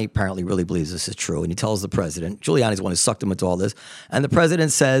Giuliani apparently really believes this is true, and he tells the president, Giuliani's the one who sucked him into all this, and the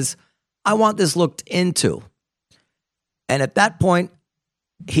president says, I want this looked into. And at that point,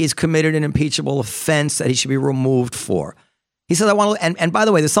 he's committed an impeachable offense that he should be removed for. He says, I want to, and by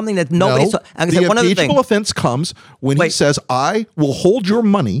the way, there's something that nobody's, I'm the say one other impeachable thing. offense comes when he Wait. says, I will hold your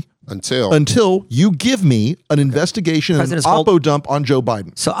money until you give me an investigation and an President's hold- oppo dump on Joe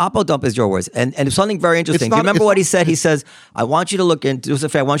Biden. So Oppo dump is your words, and something very interesting. Do you remember what he said? He says, "I want you to look into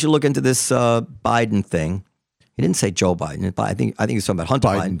I want you to look into this Biden thing." He didn't say Joe Biden. I think he was talking about Hunter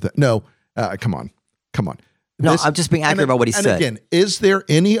Biden. No, come on. No, I'm just being accurate about what he said. And again, is there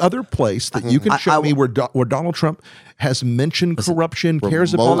any other place that you can show I- me where Donald Trump has mentioned corruption,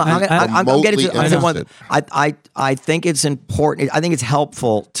 cares about? Hold on, I'm getting to. remotely I'm saying one, interested. I think it's important. I think it's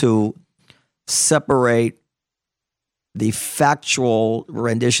helpful to separate the factual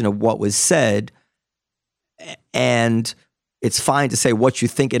rendition of what was said, and it's fine to say what you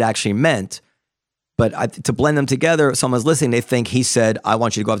think it actually meant. But to blend them together, if someone's listening, they think he said, I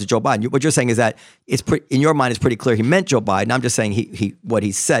want you to go after Joe Biden. What you're saying is that in your mind, it's pretty clear he meant Joe Biden. I'm just saying what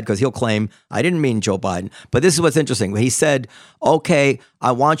he said, because he'll claim, I didn't mean Joe Biden. But this is what's interesting. He said, okay,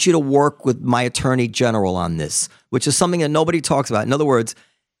 I want you to work with my attorney general on this, which is something that nobody talks about. In other words,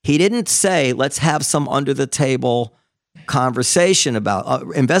 he didn't say, let's have some under the table conversation about,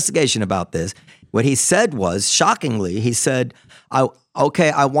 investigation about this. What he said was, shockingly, he said,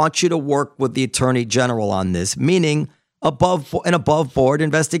 I want you to work with the attorney general on this, meaning an above board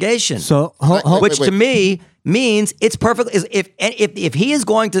investigation. So, which to me means it's perfectly, if he is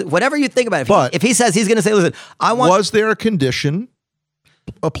going to, whatever you think about it, if he says he's going to say, listen, I want. Was there a condition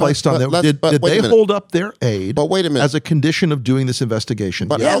placed on them? But Did wait a they minute. hold up their aid But wait a minute. as a condition of doing this investigation?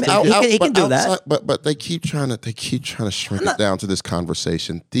 But Yeah, he can do that. But they keep trying to shrink it down to this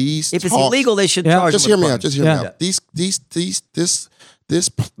conversation. These If it's talks- illegal, they should Yeah. charge Just him hear with me a out. crime. Just hear me Yeah. out.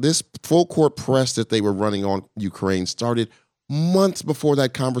 This full court press that they were running on Ukraine started months before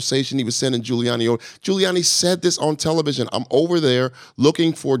that conversation, he was sending Giuliani over. Giuliani said this on television. I'm over there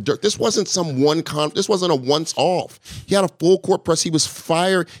looking for dirt. This wasn't this wasn't a once off. He had a full court press. He was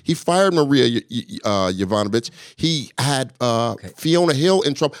fired. He fired Maria Yovanovitch. He had Fiona Hill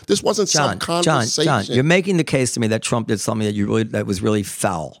in trouble. This wasn't some conversation. John, you're making the case to me that Trump did something that was really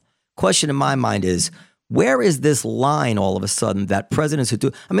foul. Question in my mind is, where is this line all of a sudden that presidents who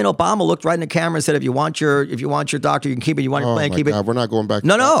do? I mean, Obama looked right in the camera and said, "If you want your doctor, you can keep it. You want your plan, keep it." We're not going back.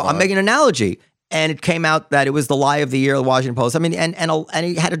 No, I'm making an analogy. And it came out that it was the lie of the year, the Washington Post. I mean, and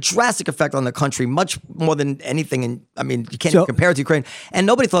it had a drastic effect on the country, much more than anything. And I mean, you can't even compare it to Ukraine. And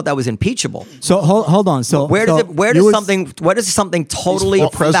nobody thought that was impeachable. So hold on. So where does something totally foul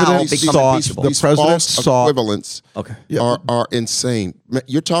become impeachable? These false equivalents are insane.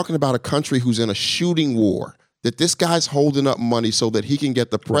 You're talking about a country who's in a shooting war. That this guy's holding up money so that he can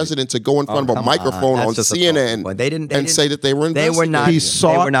get the president to go in front of a microphone on CNN and say that they were investigating.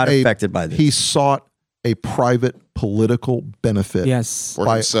 They were not affected by this. He sought a private political benefit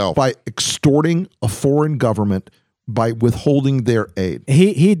for himself by extorting a foreign government by withholding their aid.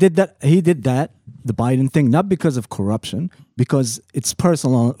 He did that. The Biden thing, not because of corruption, because it's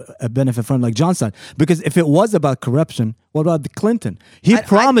personal benefit from, like John said. Because if it was about corruption, what about the Clinton? He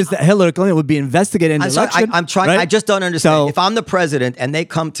promised that Hillary Clinton would be investigated in the election. I'm trying. Right? I just don't understand. So, if I'm the president and they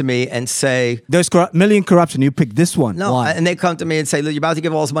come to me and say there's million corruption, you pick this one. No, why? And they come to me and say, "Look, you're about to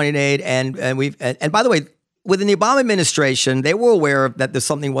give all this money in aid," and by the way, within the Obama administration, they were aware that there's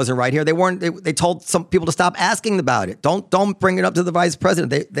something wasn't right here. They told some people to stop asking about it. Don't bring it up to the vice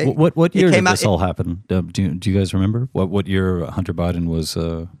president. What year did this all happen? Do you guys remember what year Hunter Biden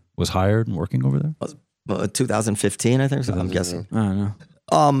was hired and working over there? 2015, I think. So I'm guessing. I don't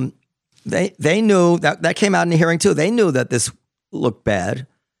know. They knew that came out in the hearing too. They knew that this looked bad,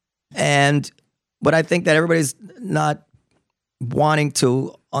 but I think that everybody's not wanting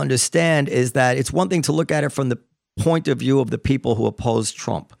to understand is that it's one thing to look at it from the point of view of the people who oppose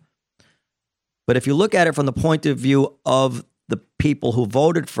Trump. But if you look at it from the point of view of the people who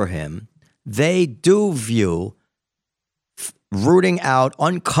voted for him, they do view rooting out,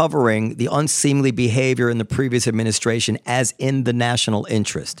 uncovering the unseemly behavior in the previous administration as in the national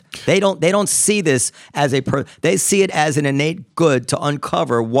interest. They don't see this as they see it as an innate good to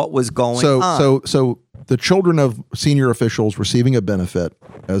uncover what was going on. So the children of senior officials receiving a benefit,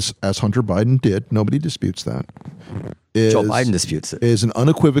 as Hunter Biden did, nobody disputes that. Joe Biden disputes it. Is an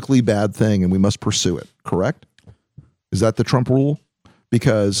unequivocally bad thing, and we must pursue it. Correct? Is that the Trump rule?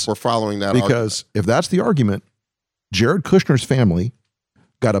 Because we're following that. Because if that's the argument, Jared Kushner's family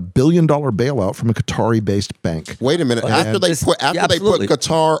got $1 billion bailout from a Qatari-based bank. Wait a minute. After they put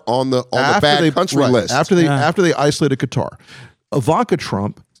Qatar on the bad country list. After they isolated Qatar, Ivanka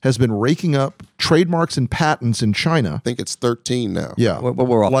Trump has been raking up trademarks and patents in China. I think it's 13 now. Yeah,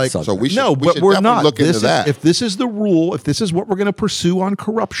 we're off the subject. So we should we're not. Look into that. If this is the rule, if this is what we're going to pursue on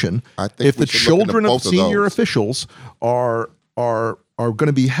corruption, I think if the children of senior officials are going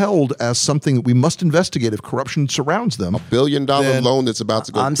to be held as something that we must investigate if corruption surrounds them, $1 billion loan that's about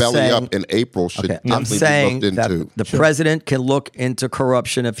to go up in April should definitely be looked into. That the president can look into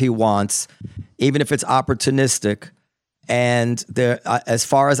corruption if he wants, even if it's opportunistic. And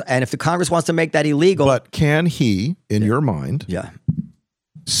if the Congress wants to make that illegal, but can he, in your mind,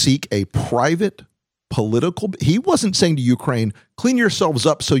 seek a private political? He wasn't saying to Ukraine, "Clean yourselves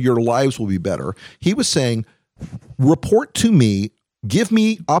up so your lives will be better." He was saying, "Report to me, give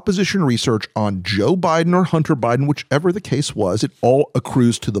me opposition research on Joe Biden or Hunter Biden, whichever the case was. It all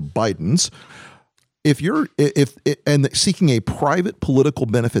accrues to the Bidens." And seeking a private political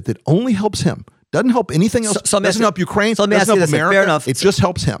benefit that only helps him. Doesn't help anything else. Doesn't help Ukraine. So let me ask you this. America. Fair enough. It just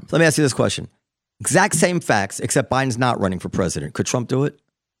helps him. So let me ask you this question. Exact same facts, except Biden's not running for president. Could Trump do it?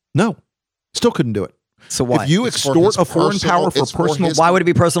 No. Still couldn't do it. So why? If you extort a foreign power for personal... Why would it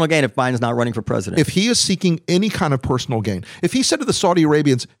be personal gain if Biden's not running for president? If he is seeking any kind of personal gain. If he said to the Saudi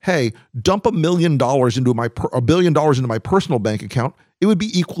Arabians, "Hey, dump $1 billion into my personal bank account," it would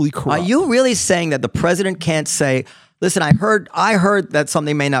be equally corrupt. Are you really saying that the president can't say, "Listen, I heard that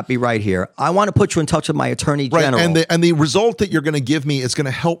something may not be right here. I want to put you in touch with my attorney general." Right, and the result that you're going to give me is going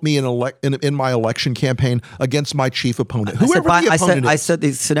to help me in my election campaign against my chief opponent, whoever the opponent is. I said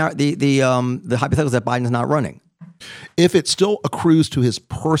the scenario, the hypothetical is that Biden's not running. If it still accrues to his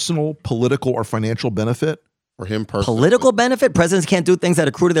personal, political, or financial benefit, for him personally. Political benefit? Presidents can't do things that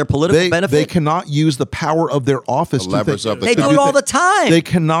accrue to their political benefit? They cannot use the power of their office The to levers of the They do it all the time. They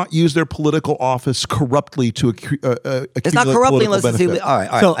cannot use their political office corruptly to accumulate It's not corruptly political unless it's benefit. all right.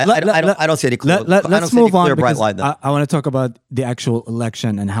 All right. So I don't see any clue. Let's move on bright because line then. I want to talk about the actual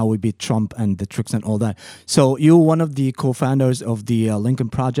election and how we beat Trump and the tricks and all that. So you're one of the co-founders of the Lincoln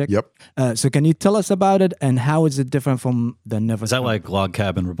Project. Yep. So can you tell us about it and how is it different from the Never? Is that like log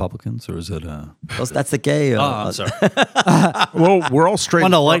cabin Republicans, or is it? That's the gay. Oh, I'm sorry. Well, we're all straight.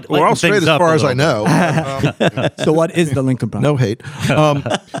 Wanna we're all lighten straight things as up far a as I little know. So what is the Lincoln Project? No hate.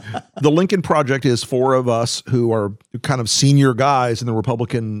 The Lincoln Project is four of us who are kind of senior guys in the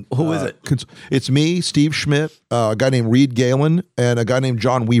Republican. Who is it? It's me, Steve Schmidt, a guy named Reed Galen, and a guy named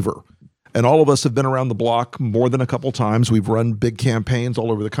John Weaver. And all of us have been around the block more than a couple times. We've run big campaigns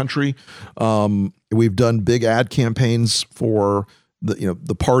all over the country. We've done big ad campaigns for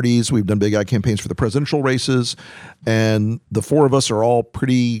the parties. We've done big ad campaigns for the presidential races, and the four of us are all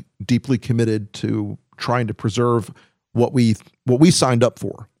pretty deeply committed to trying to preserve what we signed up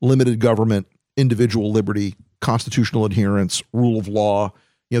for: limited government, individual liberty, constitutional adherence, rule of law.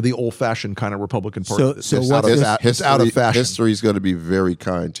 The old-fashioned kind of Republican Party. So It's what's out of fashion. History is going to be very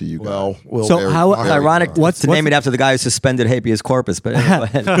kind to you guys. Well, So very how kind. It's ironic What's- to name it after the guy who suspended habeas corpus. But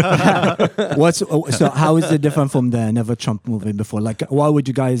anyway, go ahead. So how is it different from the Never Trump movement before? Like, why would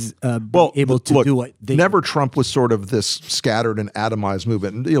you guys be able to look, do what they Never Trump was sort of this scattered and atomized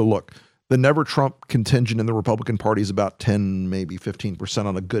movement. And look, the Never Trump contingent in the Republican Party is about 10, maybe 15%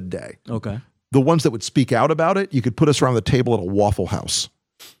 on a good day. Okay. The ones that would speak out about it, you could put us around the table at a Waffle House.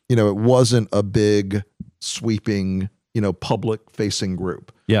 It wasn't a big, sweeping, public-facing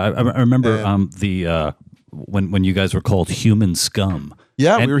group. Yeah, I remember when you guys were called human scum.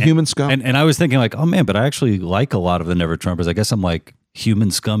 Yeah, we were human scum. And I was thinking like, oh man, but I actually like a lot of the Never Trumpers. I guess I'm like human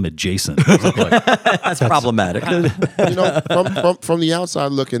scum adjacent. That's problematic. From the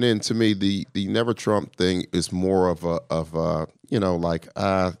outside looking in, to me, the Never Trump thing is more of a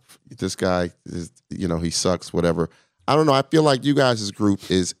this guy is, he sucks, whatever. I don't know. I feel like you guys' group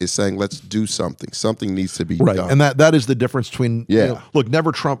is saying, let's do something. Something needs to be Right, done. and that is the difference between. Yeah. Look,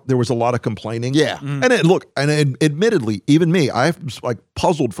 Never Trump. There was a lot of complaining. Yeah. and admittedly, even me, I was like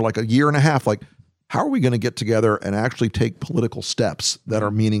puzzled for like a year and a half. Like, how are we going to get together and actually take political steps that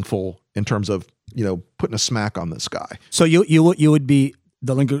are meaningful in terms of putting a smack on this guy? So you would be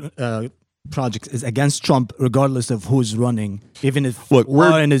the Lincoln Project is against Trump regardless of who's running, even if Look,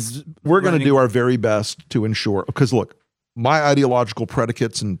 Warren is. We're going to running. do our very best to ensure, because look, my ideological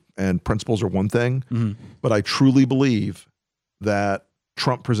predicates and principles are one thing, but I truly believe that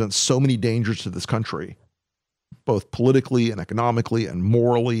Trump presents so many dangers to this country, both politically and economically and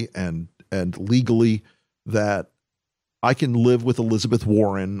morally and legally, that I can live with Elizabeth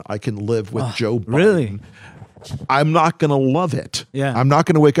Warren. I can live with Joe Biden. Really? I'm not going to love it. Yeah. I'm not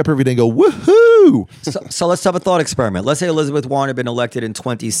going to wake up every day and go, woohoo! So let's have a thought experiment. Let's say Elizabeth Warren had been elected in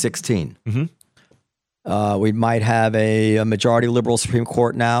 2016. We might have a majority liberal Supreme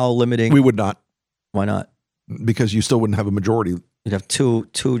Court now limiting. We would not, Why not? because you still wouldn't have a majority. You'd have two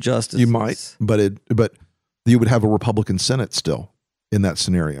justices. You might, but you would have a Republican Senate still in that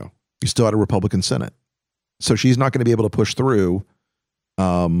scenario. You still had a Republican Senate. So she's not going to be able to push through,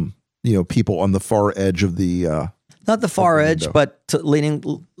 people on the far edge of the. Not the far edge, window. but leaning.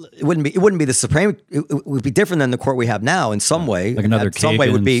 It wouldn't be the Supreme. It would be different than the court we have now in some way. Like another In some way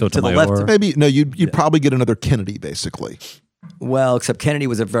would be Kagan, to the left. Sotomayor. Maybe no, you'd probably get another Kennedy, basically. Well, except Kennedy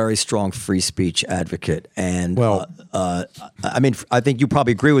was a very strong free speech advocate, and Well- I mean, I think you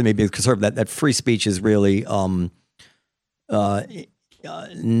probably agree with me, being conservative, that free speech is really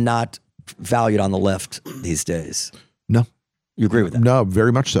not valued on the left these days. No, You agree with that? no,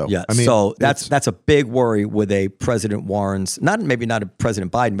 very much so. Yeah. I mean, so it's- that's a big worry with a President Warren's maybe not a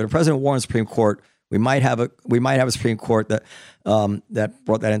President Biden, but a President Warren Supreme Court. We might have a Supreme Court that that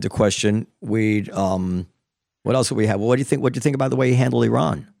brought that into question. What else would we have? Well, what do you think? What do you think about the way he handled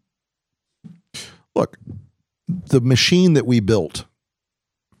Iran? look, the machine that we built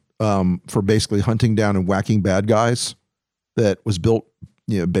for basically hunting down and whacking bad guys, that was built,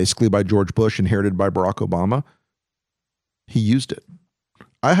 basically by George Bush, inherited by Barack Obama. He used it.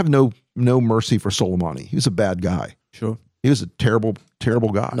 I have no mercy for Soleimani. He was a bad guy. Sure. He was a terrible, terrible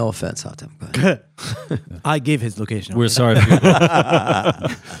guy. No offense, Hatem. Go ahead. I gave his location. We're sorry. For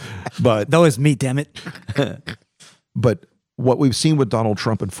you. But That was me, damn it. But what we've seen with Donald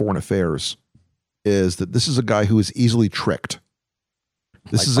Trump in foreign affairs is that this is a guy who is easily tricked.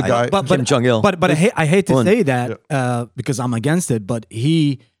 This is a guy. Kim Jong-il. But I hate to Un. say that because I'm against it. But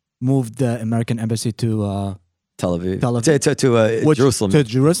he moved the American embassy to Tel Aviv. Tel Aviv. To which- Jerusalem. to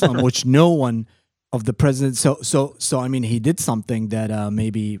Jerusalem, which no one of the president. So I mean, he did something that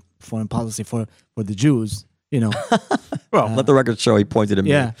maybe foreign policy for the Jews. Let the record show he pointed at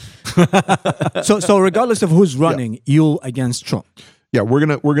me. Yeah. so regardless of who's running, you'll against Trump. Yeah, we're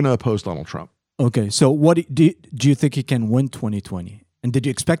gonna oppose Donald Trump. Okay. So what do you think he can win 2020? And did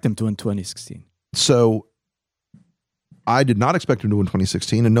you expect him to win 2016? So I did not expect him to win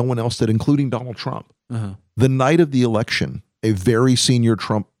 2016, and no one else did, including Donald Trump. Uh-huh. The night of the election, a very senior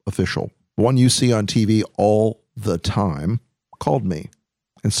Trump official, one you see on TV all the time, called me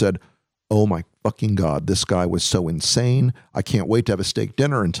and said, "Oh my fucking God, this guy was so insane. I can't wait to have a steak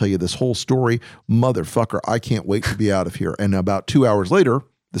dinner and tell you this whole story. Motherfucker, I can't wait to be out of here." And about 2 hours later,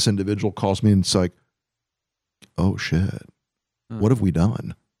 this individual calls me and it's like, "Oh shit, what have we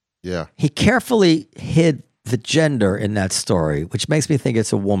done?" Yeah. He carefully hid the gender in that story, which makes me think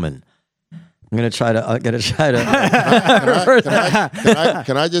it's a woman. I'm gonna try to.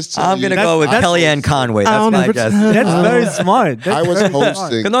 Can I just tell I'm you? gonna go with Kellyanne Conway. That's my guess. That's very smart. I was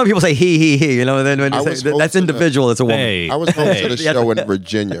hosting. Because people say he. You know, then when I you was say that's hosting individual, it's a woman. Hey, I was hosting a Yeah. show in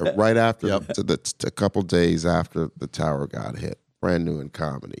Virginia right after a couple days after the tower got hit, brand new in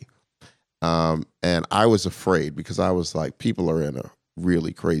comedy. And I was afraid because I was like, people are in a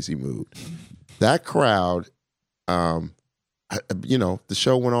really crazy mood. That crowd, the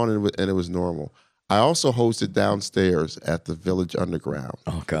show went on and it was normal. I also hosted downstairs at the Village Underground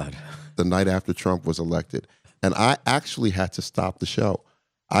Oh God. the night after Trump was elected, and I actually had to stop the show.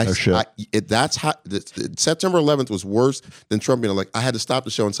 That's how September 11th was worse than Trump being elected. I had to stop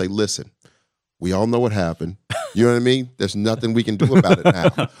the show and say, "Listen, we all know what happened. You know what I mean? There's nothing we can do about it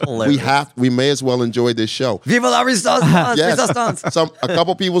now. We may as well enjoy this show." Viva la resistance! Yes. Resistance. A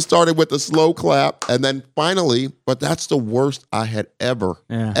couple people started with a slow clap, and then finally, but that's the worst I had ever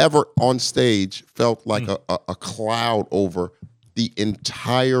on stage felt like a cloud over the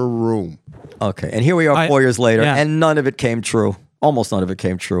entire room. Okay, and here we are 4 years later, yeah. and none of it came true. Almost none of it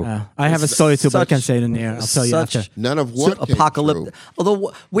came true. I have a story too, but I Such- can't say it in the air. I'll tell you such after. None of what came apocalyptic. true.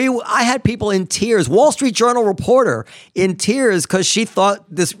 Although I had people in tears. Wall Street Journal reporter in tears because she thought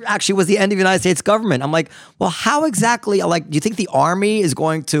this actually was the end of the United States government. I'm like, well, how exactly? Like, do you think the army is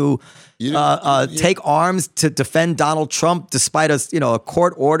going to take arms to defend Donald Trump despite a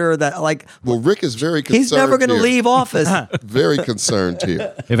court order that Well, Rick is very concerned. he's never going to here. leave office? Very concerned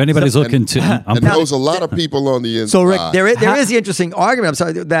here. if anybody's looking to, And knows a lot of people on the inside. So, Rick, There is the interesting argument. I'm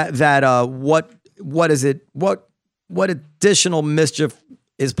sorry that what is it? What additional mischief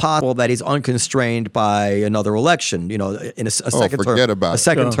is possible that he's unconstrained by another election? In a second term, forget about a it.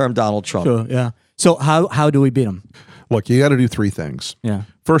 second term Donald Trump. Sure, yeah. So how do we beat him? Look, you got to do three things. Yeah.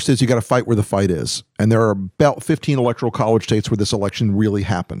 First is you got to fight where the fight is. And there are about 15 electoral college states where this election really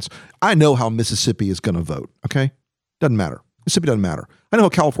happens. I know how Mississippi is going to vote, okay? Doesn't matter. Mississippi doesn't matter. I know how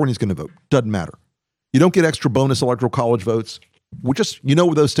California is going to vote. Doesn't matter. You don't get extra bonus electoral college votes. Where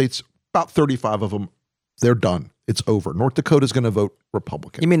those states, about 35 of them, they're done. It's over. North Dakota is going to vote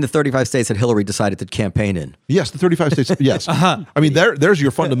Republican. You mean the 35 states that Hillary decided to campaign in? Yes, the 35 states. Yes. I mean, there's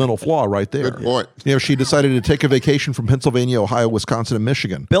your fundamental flaw right there. Good point. She decided to take a vacation from Pennsylvania, Ohio, Wisconsin, and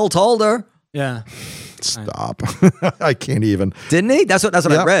Michigan. Bill told her, Yeah. Stop. I can't even. didn't he? That's what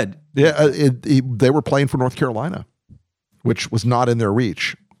I read. Yeah, they were playing for North Carolina, which was not in their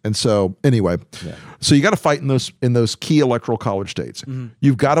reach. And so, anyway, so you got to fight in those key electoral college states. Mm-hmm.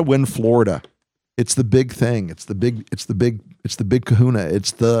 You've got to win Florida. It's the big thing. It's the big kahuna.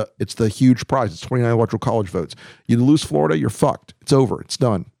 It's the huge prize. It's 29 electoral college votes. You lose Florida, you're fucked. It's over. It's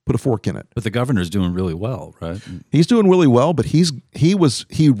done. Put a fork in it. but the governor's doing really well, right? He's doing really well, but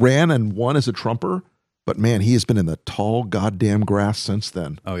he ran and won as a Trumper, but man, he has been in the tall goddamn grass since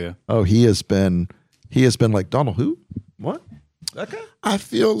then. Oh yeah. Oh, he has been like, Donald who? What? That guy? I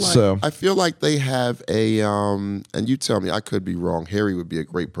feel like they have a and you tell me I could be wrong. Harry would be a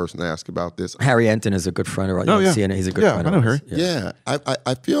great person to ask about this. Harry Enton is a good friend of ours. Oh, yeah. CNN, he's a good Yeah, friend I know of ours. Harry. Yeah,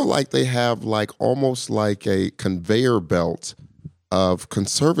 I feel like they have almost like a conveyor belt of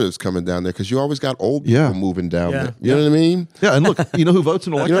conservatives coming down there because you always got old people Yeah. moving down Yeah. there. You know what I mean? Yeah, and look, you know who votes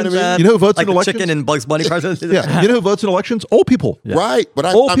in elections? You know what I mean? You know who votes like in the elections? chicken and Bugs Bunny cartoons. Yeah, you know who votes in elections? Old people. Right, but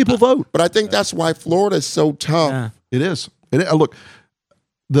Old people vote. But I think that's why Florida is so tough. Yeah. It is. Look,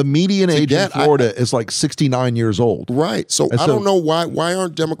 the median age in get- Florida is like 69 years old. Right. So And I so- don't know why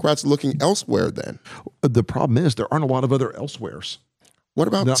aren't Democrats looking elsewhere then? The problem is there aren't a lot of other elsewheres. What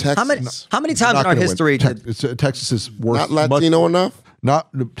about No. Texas? How many times Not in our gonna win. history did Texas is worse. Not Latino enough?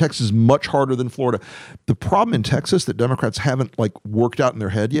 Texas is much harder than Florida. The problem in Texas that Democrats haven't worked out in their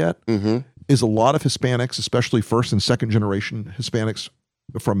head yet is a lot of Hispanics, especially first and second generation Hispanics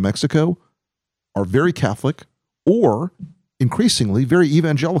from Mexico, are very Catholic or increasingly very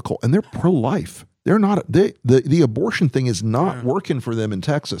evangelical, and they're pro-life. They're not. The abortion thing is not working for them in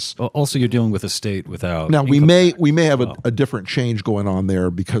Texas. Also, you're dealing with a state without. Now we income may tax have as well. a different change going on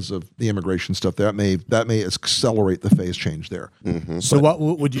there because of the immigration stuff. That may accelerate the phase change there. So what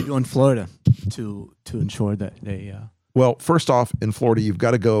would you do in Florida to ensure that they? Well, first off, in Florida, you've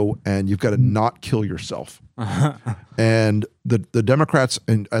got to go and you've got to not kill yourself. And the Democrats,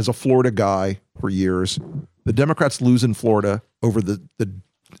 and as a Florida guy for years, the Democrats lose in Florida over the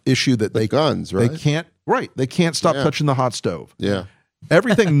issue that they guns, right? They can't stop touching the hot stove. Yeah.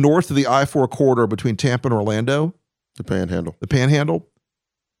 Everything north of the I-4 corridor between Tampa and Orlando, The Panhandle.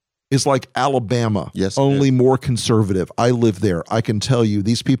 is like Alabama, Yes, it only is. more conservative. I live there. I can tell you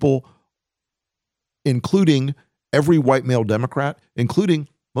these people, including every white male Democrat, including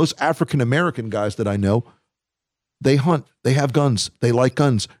most African-American guys that I know, they hunt. They have guns. They like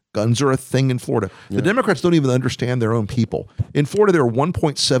guns. Guns are a thing in Florida. The Democrats don't even understand their own people. In Florida, there are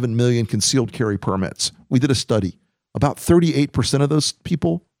 1.7 million concealed carry permits. We did a study. About 38% of those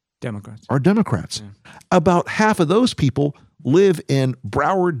people Democrats. are Democrats. About half of those people live in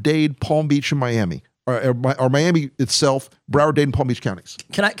Broward, Dade, Palm Beach, and Miami. Or Miami itself, Broward, Dade, and Palm Beach counties.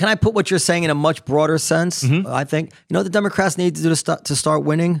 Can I put what you're saying in a much broader sense? Mm-hmm. I think what the Democrats need to do to start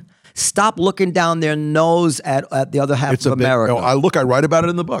winning. Stop looking down their nose at the other half of America. I write about it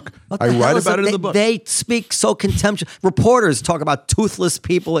in the book. What the hell is it? They speak so contemptuous. Reporters talk about toothless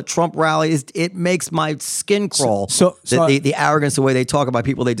people at Trump rallies. It makes my skin crawl. The arrogance, the way they talk about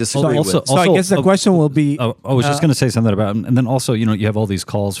people they disagree with. So I guess the question will be. I was just going to say something about, and then also, you have all these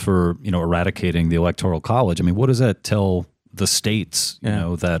calls for, eradicating the Electoral College. I mean, what does that tell the states?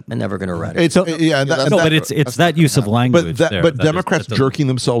 That I'm never going to eradicate. but it's that use of language. But Democrats jerking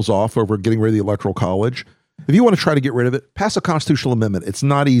themselves off over getting rid of the Electoral College. If you want to try to get rid of it, pass a constitutional amendment. It's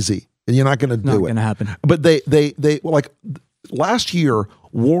not easy, and you're not going to do it. Not going to happen. But they like last year,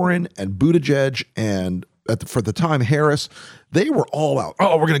 Warren and Buttigieg and for the time Harris, they were all out.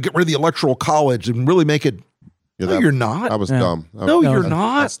 Oh, we're going to get rid of the Electoral College and really make it. No, you're not. That was dumb. You're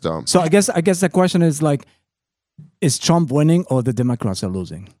not. That's dumb. So I guess the question is like, is Trump winning or the Democrats are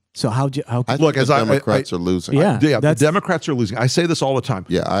losing? So I think the Democrats are losing. The Democrats are losing. I say this all the time.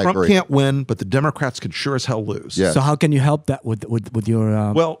 Yeah, I Trump agree. can't win, but the Democrats can sure as hell lose. Yeah. So how can you help that with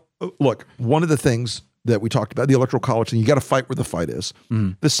your? Well, look, one of the things that we talked about, the Electoral College, and you got to fight where the fight is.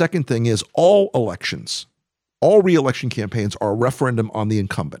 The second thing is all elections, all re-election campaigns are a referendum on the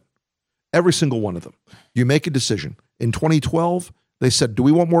incumbent. Every single one of them. You make a decision. In 2012, they said, do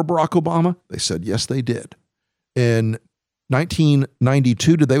we want more Barack Obama? They said, yes, they did. In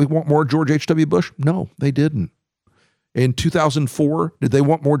 1992, did they want more George H.W. Bush? No, they didn't. In 2004, did they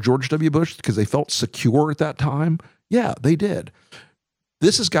want more George W. Bush because they felt secure at that time? Yeah, they did.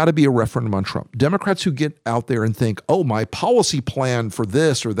 This has got to be a referendum on Trump. Democrats who get out there and think, oh, my policy plan for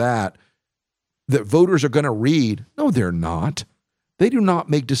this or that voters are going to read. No, they're not. They do not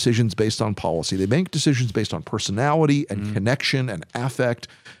make decisions based on policy. They make decisions based on personality and connection and affect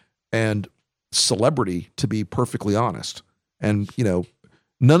and celebrity, to be perfectly honest. And,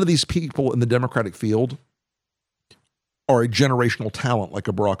 none of these people in the Democratic field are a generational talent like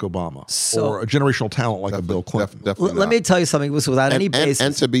a Barack Obama or a generational talent like a Bill Clinton. Definitely Let me tell you something without any basis.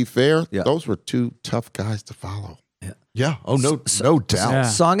 And to be fair, those were two tough guys to follow. Yeah. Oh, no doubt. Yeah.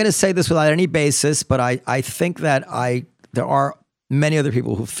 So I'm going to say this without any basis, but I think that there are many other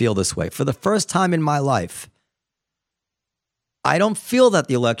people who feel this way. For the first time in my life, I don't feel that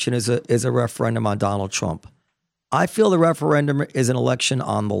the election is a referendum on Donald Trump. I feel the referendum is an election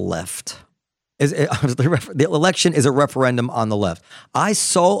on the left. The election is a referendum on the left. I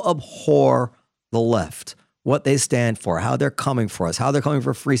so abhor the left, what they stand for, how they're coming for us, how they're coming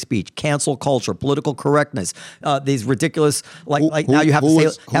for free speech, cancel culture, political correctness, these ridiculous now you have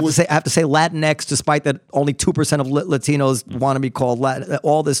to say Latinx, despite that only 2% of Latinos want to be called Latin.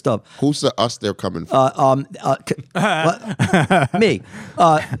 All this stuff. Who's the us they're coming for? Me.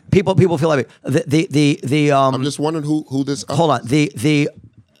 People feel like me. I'm just wondering who this. Hold on. The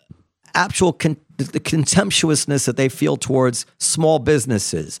actual the contemptuousness that they feel towards small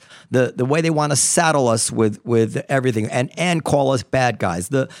businesses, the way they want to saddle us with everything and call us bad guys,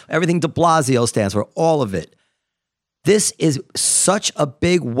 everything de Blasio stands for, all of it. This is such a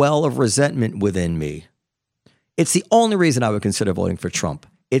big well of resentment within me. It's the only reason I would consider voting for Trump.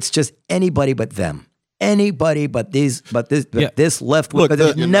 It's just anybody but them. Anybody but this left. Look,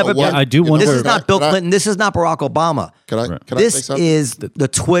 never been. I do wonder. This is not Bill Clinton. This is not Barack Obama. Can I say This something? is the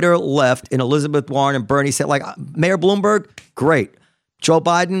Twitter left in Elizabeth Warren and Bernie said, like Mayor Bloomberg, great. Joe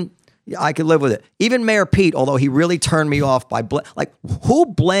Biden, I could live with it. Even Mayor Pete, although he really turned me off by who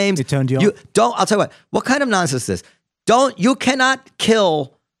blames? He turned you off? I'll tell you what kind of nonsense is this? You cannot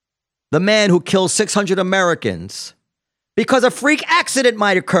kill the man who killed 600 Americans, because a freak accident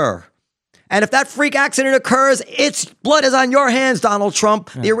might occur. And if that freak accident occurs, its blood is on your hands, Donald Trump.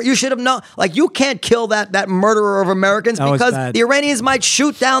 You should have known. Like, you can't kill that murderer of Americans because the Iranians might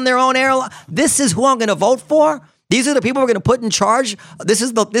shoot down their own airline. This is who I'm going to vote for? These are the people we're going to put in charge? This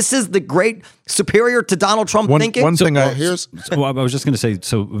is the great superior to Donald Trump thinking? I was just going to say,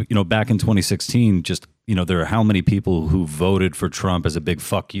 so, back in 2016, there are how many people who voted for Trump as a big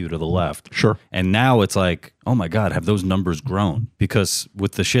fuck you to the left. Sure. And now it's like, oh my God, have those numbers grown? Because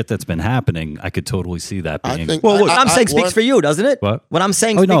with the shit that's been happening, I could totally see that being. I'm saying speaks for you, doesn't it? What? When I'm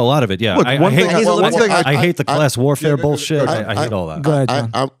saying, a lot of it, yeah. Look, I hate the class warfare bullshit. I hate all that. Go ahead,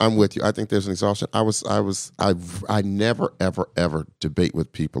 John. I'm with you. I think there's an exhaustion. I never ever debate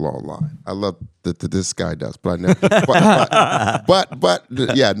with people online. I love that this guy does, but I never. but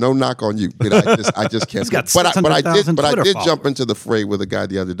yeah, no knock on you. I just can't. But I did jump into the fray with a guy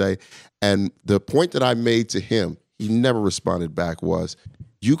the other day, and the point that I made to him, he never responded back, was,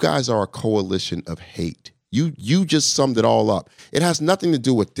 you guys are a coalition of hate. You just summed it all up. It has nothing to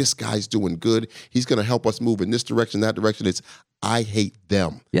do with this guy's doing good. He's going to help us move in this direction, that direction. It's I hate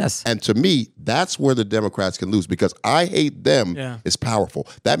them. Yes. And to me, that's where the Democrats can lose, because I hate them is powerful.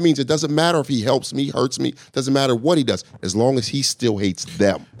 That means it doesn't matter if he helps me, hurts me, doesn't matter what he does, as long as he still hates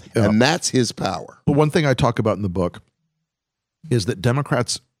them. Yeah. And that's his power. But one thing I talk about in the book is that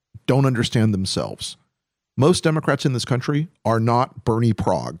Democrats don't understand themselves. Most Democrats in this country are not Bernie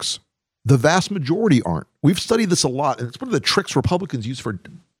Progs. The vast majority aren't. We've studied this a lot, and it's one of the tricks Republicans use for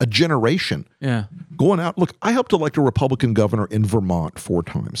a generation. Yeah. Going out, look, I helped elect a Republican governor in Vermont 4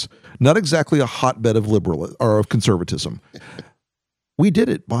 times. Not exactly a hotbed of liberal or of conservatism. We did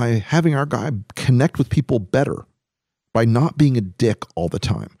it by having our guy connect with people better, by not being a dick all the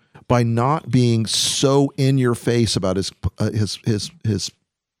time, by not being so in your face about his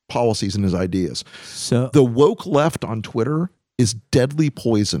policies and his ideas. So the woke left on Twitter is deadly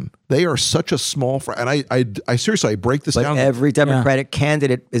poison. They are such a small and I seriously, I break this down. Every Democratic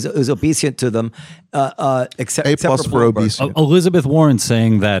candidate is obedient to them, except for obesity. Elizabeth Warren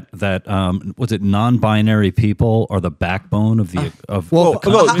saying that was it non-binary people are the backbone of the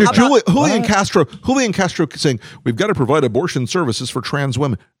Julian Castro saying we've got to provide abortion services for trans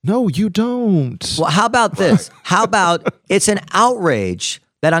women. No, you don't. Well, how about this? How about it's an outrage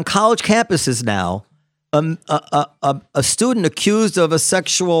that on college campuses now, a student accused of a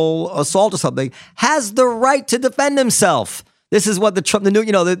sexual assault or something has the right to defend himself. This is what the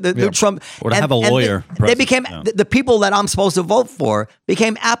new Trump, or to have a lawyer. They became the people that I'm supposed to vote for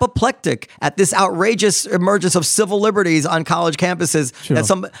became apoplectic at this outrageous emergence of civil liberties on college campuses. Sure.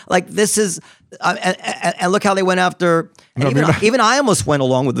 That this is, and look how they went after. Even I almost went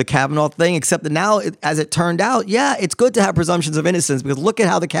along with the Kavanaugh thing, except that now, as it turned out, it's good to have presumptions of innocence, because look at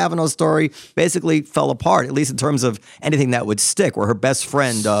how the Kavanaugh story basically fell apart, at least in terms of anything that would stick. Where her best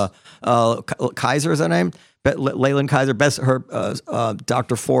friend, Kaiser is her name. Leyland Kaiser,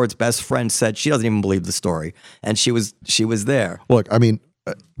 Dr. Ford's best friend, said she doesn't even believe the story, and she was there. Look, I mean,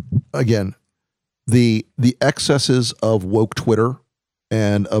 again, the excesses of woke Twitter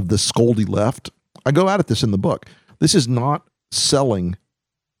and of the scoldy left. I go at this in the book. This is not selling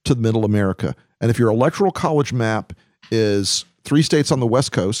to the middle America. And if your electoral college map is 3 states on the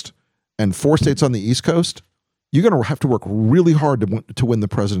West Coast and 4 states on the East Coast, you're going to have to work really hard to win the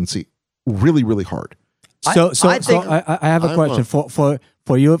presidency. Really, really hard. So I have a question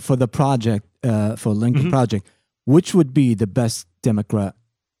for you, for the project, for Lincoln Project. Which would be the best Democrat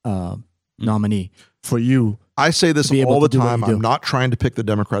nominee for you? I say this all the time. I'm not trying to pick the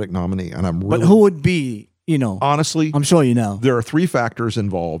Democratic nominee, and I'm really. But who would be? Honestly, I'm sure you know. There are 3 factors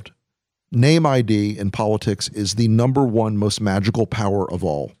involved. Name ID in politics is the =1 most magical power of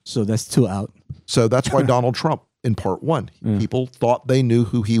all. So that's 2 out. So that's why Donald Trump, in part 1, people thought they knew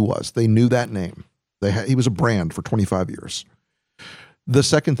who he was. They knew that name. He was a brand for 25 years. The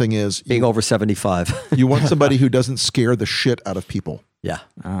second thing is being over 75. You want somebody who doesn't scare the shit out of people. Yeah.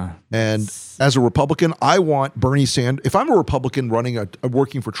 And as a Republican, I want Bernie Sanders. If I'm a Republican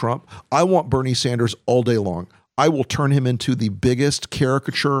working for Trump, I want Bernie Sanders all day long. I will turn him into the biggest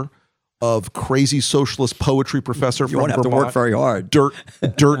caricature of crazy socialist poetry professor from Vermont. You won't have to work very hard. Dirt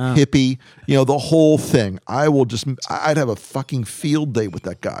hippie, the whole thing. I'd have a fucking field day with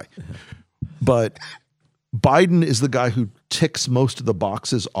that guy. But Biden is the guy who ticks most of the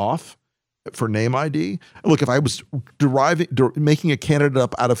boxes off for name ID. Look, if I was making a candidate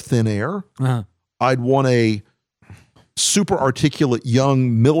up out of thin air, I'd want a super articulate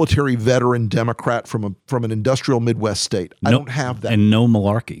young military veteran Democrat from an industrial Midwest state. I don't have that. And no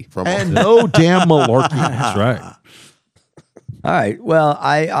malarkey. No damn malarkey. That's right. All right. Well,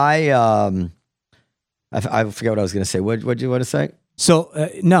 I forget what I was going to say. What do you want to say? So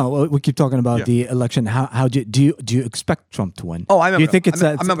no, we keep talking about the election. How do you expect Trump to win? Oh, I remember. Do you think it's?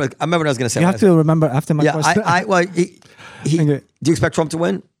 I remember what I was going to say. You have to remember after my Yeah, question. well, do you expect Trump to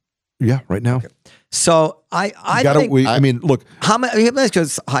win? Yeah, right now. So I think. I mean, look. How many? Let's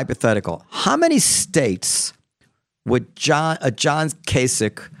just hypothetical. How many states would John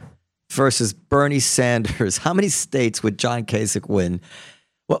Kasich versus Bernie Sanders? How many states would John Kasich win?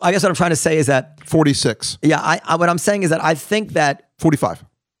 Well, I guess what I'm trying to say is that 46. Yeah, what I'm saying is that I think that 45.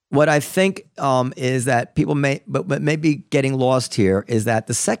 what I think is that people may be getting lost here is that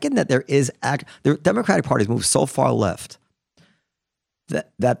the second that there is the Democratic Party has moved so far left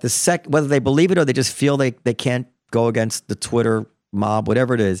that the whether they believe it or they just feel they can't go against the Twitter mob,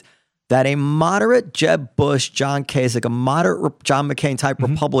 whatever it is, that a moderate Jeb Bush, John Kasich, a moderate John McCain type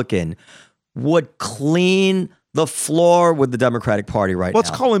Republican would clean the floor with the Democratic Party right now.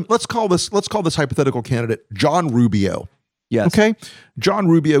 Let's call this hypothetical candidate John Rubio. Yes. Okay. John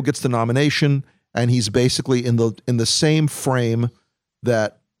Rubio gets the nomination, and he's basically in the same frame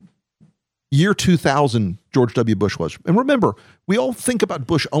that year 2000 George W. Bush was. And remember, we all think about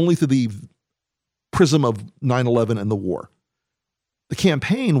Bush only through the prism of 9/11 and the war. The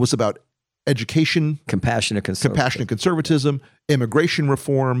campaign was about education, compassionate conservatism, immigration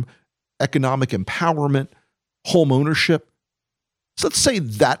reform, economic empowerment, home ownership. So let's say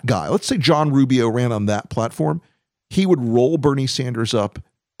that guy, let's say John Rubio ran on that platform. He would roll Bernie Sanders up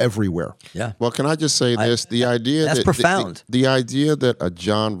everywhere. Yeah. Well, can I just say this? The idea that's profound. The idea that a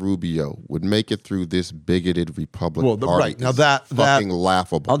John Rubio would make it through this bigoted Republican Party now is that fucking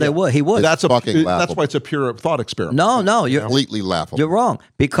laughable. Oh, they would. He would. That's fucking laughable. That's why it's a pure thought experiment. No, you're completely laughable. You're wrong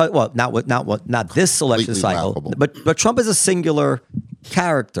because not this election cycle, laughable. but Trump is a singular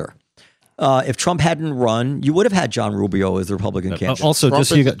character. If Trump hadn't run, you would have had John Rubio as the Republican candidate. Also, Trump just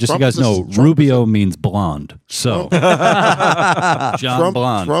so you guys know, Rubio means blonde. So, John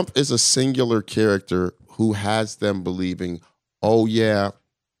Blonde. Trump is a singular character who has them believing, oh yeah,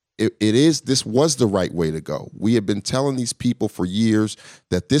 this was the right way to go. We have been telling these people for years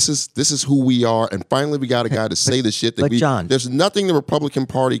that this is who we are, and finally we got a guy to say the shit that John, there's nothing the Republican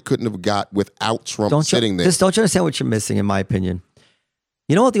Party couldn't have got without Trump sitting there. Don't you understand what you're missing, in my opinion?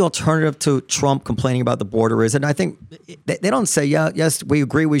 You know what the alternative to Trump complaining about the border is? And I think they don't say, yes, we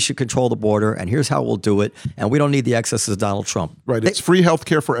agree we should control the border, and here's how we'll do it, and we don't need the excesses of Donald Trump. Right. It's free health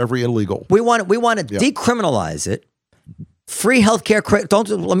care for every illegal. We want to decriminalize it. Free health care.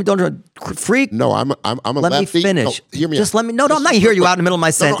 Free. No, I'm a let lefty. Me finish. No, hear me Just out. let me. No, I'm not hearing you out in the middle of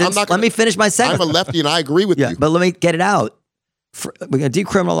my sentence. Let me finish my sentence. I'm a lefty, and I agree with you. But let me get it out. We're going to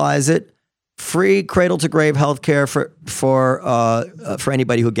decriminalize it. Free cradle to grave health care for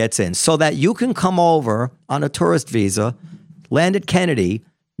anybody who gets in, so that you can come over on a tourist visa, land at Kennedy,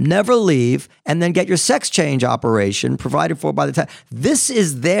 never leave, and then get your sex change operation provided for by the time. This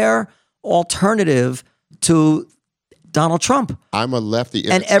is their alternative to Donald Trump. I'm a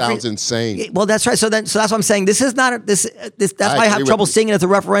lefty, and it sounds insane. Well, that's right. So that's what I'm saying. This is not this. That's why I have trouble seeing it as a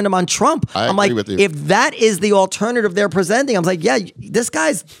referendum on Trump. I'm like, if that is the alternative they're presenting, I'm like, yeah, this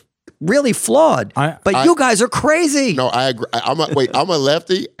guy's really flawed, but you guys are crazy. No, I agree. I'm a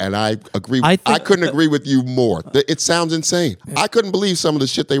lefty, and I agree. I couldn't agree with you more. It sounds insane. I couldn't believe some of the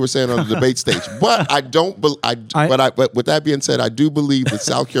shit they were saying on the debate stage. But I don't. But with that being said, I do believe that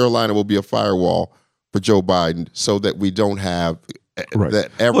South Carolina will be a firewall for Joe Biden, so that we don't have that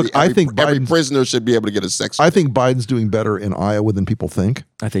every prisoner should be able to get a sex. I think Biden's doing better in Iowa than people think.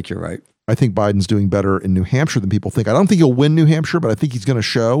 I think you're right. I think Biden's doing better in New Hampshire than people think. I don't think he'll win New Hampshire, but I think he's going to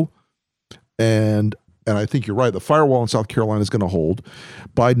show. And I think you're right. The firewall in South Carolina is going to hold.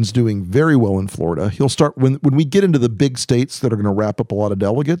 Biden's doing very well in Florida. He'll start when we get into the big states that are going to wrap up a lot of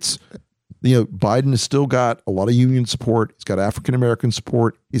delegates. You know, Biden has still got a lot of union support. He's got African American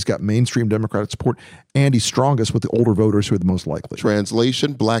support. He's got mainstream Democratic support, and he's strongest with the older voters who are the most likely.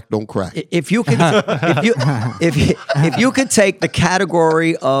 Translation: black don't crack. If you could take the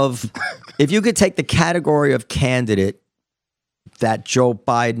category of candidate that Joe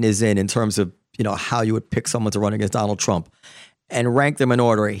Biden is in terms of, how you would pick someone to run against Donald Trump and rank them in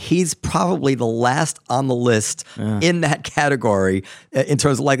order, he's probably the last on the list in that category in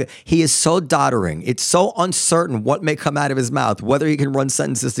terms of he is so doddering. It's so uncertain what may come out of his mouth, whether he can run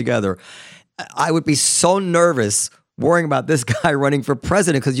sentences together. I would be so nervous worrying about this guy running for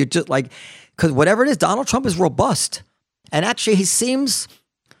president because because whatever it is, Donald Trump is robust. And actually he seems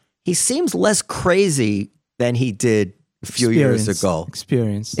less crazy than he did a few years ago.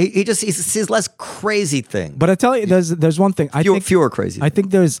 He's less crazy thing. But I tell you, there's one thing. I think fewer crazy. I think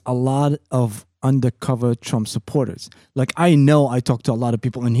there's a lot of undercover Trump supporters. Like I know I talk to a lot of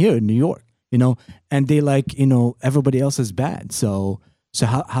people in here in New York, you know, and they like, you know, everybody else is bad. So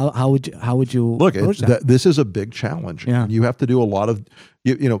how would you Look, approach that? this is a big challenge. Yeah. You have to do a lot of,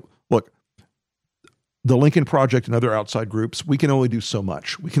 you know, look, the Lincoln Project and other outside groups, we can only do so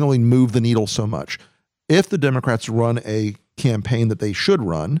much. We can only move the needle so much. If the Democrats run a campaign that they should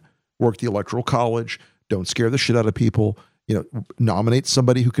run, work the Electoral College, don't scare the shit out of people, you know, nominate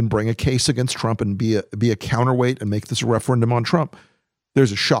somebody who can bring a case against Trump and be a counterweight and make this a referendum on Trump,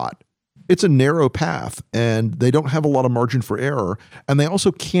 there's a shot. It's a narrow path, and they don't have a lot of margin for error, and they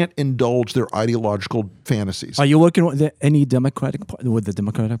also can't indulge their ideological fantasies. Are you working with the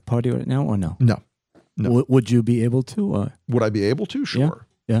Democratic Party right now or no? No. No. Would you be able to? Or? Would I be able to? Sure.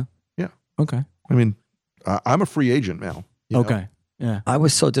 Yeah. Yeah. Okay. I mean, I'm a free agent now. you know? Okay. Yeah. I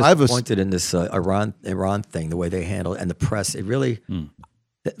was so I have a s- disappointed in this Iran thing, the way they handled it, and the press. It really,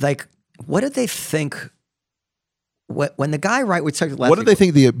 like, what did they think? When the guy we talked last What did they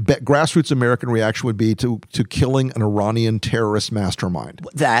week, think the grassroots American reaction would be to killing an Iranian terrorist mastermind?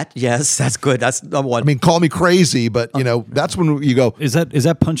 That yes, that's good. That's number one. I mean, call me crazy, but you know that's when you go. Is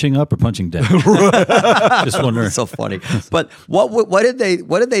that punching up or punching down? Just wondering. It's so funny. But what did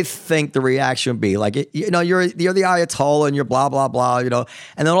they think the reaction would be? Like, you know, you're the Ayatollah and you're blah blah blah, you know,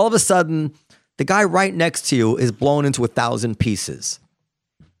 and then all of a sudden the guy right next to you is blown into 1,000 pieces,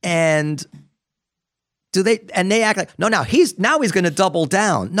 and they act like no, he's going to double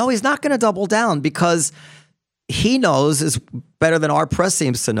down. No, he's not going to double down, because he knows, is better than our press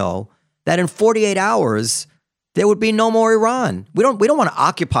seems to know, that in 48 hours there would be no more Iran. We don't want to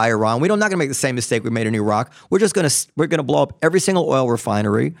occupy Iran. We're not going to make the same mistake we made in Iraq. We're going to blow up every single oil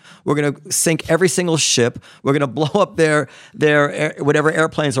refinery. We're going to sink every single ship. We're going to blow up their whatever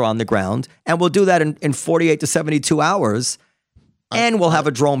airplanes are on the ground, and we'll do that in 48 to 72 hours. And we'll have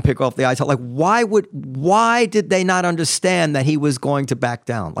a drone pick off the Ayatollah. Like, why did they not understand that he was going to back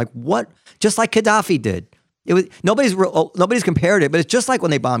down? Like, what? Just like Gaddafi did. It was nobody's compared it, but it's just like when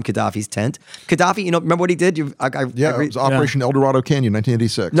they bombed Gaddafi's tent. Gaddafi, you know, remember what he did? It was Operation El Dorado Canyon,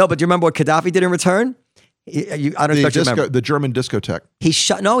 1986. No, but do you remember what Gaddafi did in return? I don't expect you to remember. The German discotheque. He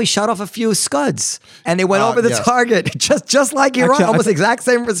shot off a few Scuds, and they went over the yes. target, just like Iran, Actually, almost exact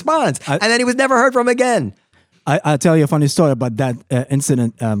same response. And then he was never heard from again. I'll tell you a funny story about that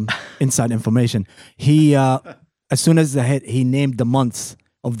incident, inside information. He, as soon as the hit, he named the months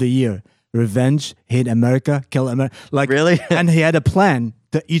of the year. Revenge, hate America, kill America. Like, Really? And he had a plan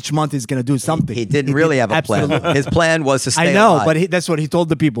that each month he's going to do something. He didn't really have a plan. Absolutely. His plan was to stay I know, alive. but that's what he told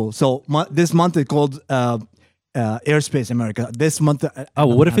the people. So this month is called Airspace America. This month. Oh,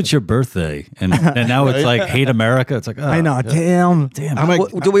 well, what if it's your birthday and now it's like hate America? It's like, oh, I know. Damn.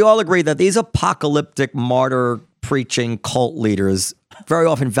 Do we all agree that these apocalyptic martyr preaching cult leaders very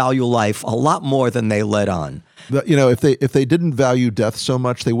often value life a lot more than they let on? You know, if they didn't value death so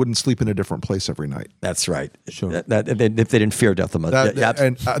much, they wouldn't sleep in a different place every night. That's right. Sure. If they didn't fear death so much.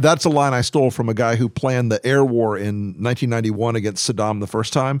 That's a line I stole from a guy who planned the air war in 1991 against Saddam the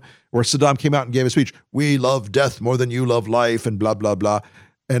first time, where Saddam came out and gave a speech. We love death more than you love life, and blah blah blah.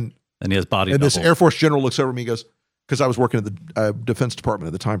 And he has body. And this double. Air Force general looks over at me and goes, because I was working at the Defense Department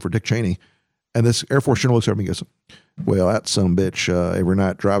at the time for Dick Cheney. And this Air Force general looks over at me and goes, well, that sumbitch every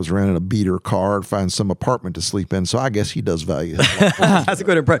night drives around in a beater car and finds some apartment to sleep in. So I guess he does value his life. That's a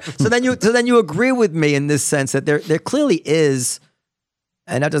good impression. So then you agree with me in this sense that there clearly is,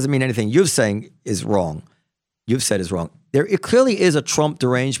 and that doesn't mean anything you've said is wrong. It clearly is a Trump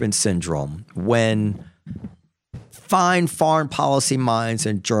derangement syndrome when fine foreign policy minds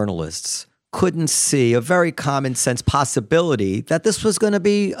and journalists couldn't see a very common sense possibility that this was going to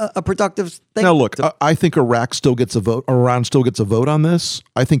be a productive thing. Now, look, I think Iran still gets a vote on this.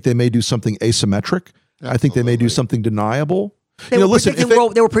 I think they may do something asymmetric. I think they may do something deniable. They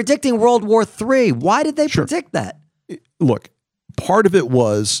were predicting World War III. Why did they predict that? Look, part of it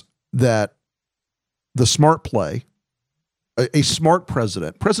was that the smart play, a smart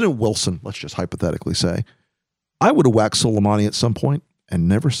President Wilson, let's just hypothetically say, I would have whacked Soleimani at some point and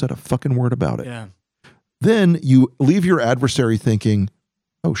never said a fucking word about it. Yeah. Then you leave your adversary thinking,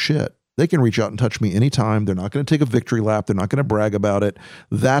 oh shit, they can reach out and touch me anytime. They're not going to take a victory lap. They're not going to brag about it.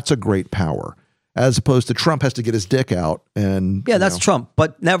 That's a great power. As opposed to Trump has to get his dick out and that's Trump.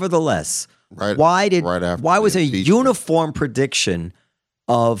 But nevertheless, why was a uniform prediction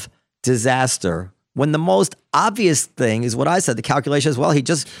of disaster when the most obvious thing is what I said, the calculation as well.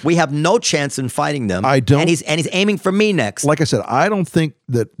 We have no chance in fighting them. And he's aiming for me next. Like I said, I don't think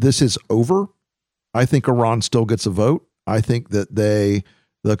that this is over. I think Iran still gets a vote. I think that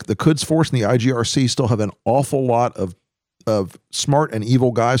the Quds Force and the IGRC still have an awful lot of of smart and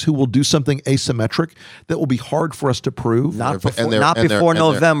evil guys who will do something asymmetric that will be hard for us to prove. Not before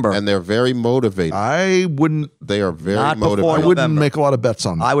November. And they're very motivated. I wouldn't. They are very Not before motivated. I wouldn't November. make a lot of bets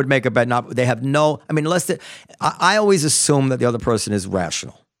on that. I would make a bet. They have no. I mean, I always assume that the other person is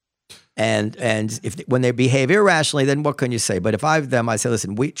rational, and when they behave irrationally, then what can you say? But if I say,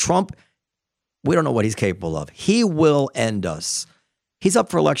 listen, Trump, we don't know what he's capable of. He will end us. He's up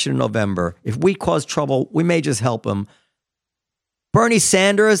for election in November. If we cause trouble, we may just help him. Bernie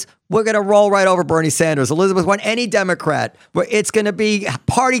Sanders, we're going to roll right over Bernie Sanders. Elizabeth Warren, any Democrat, it's going to be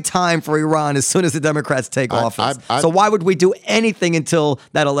party time for Iran as soon as the Democrats take office. So why would we do anything until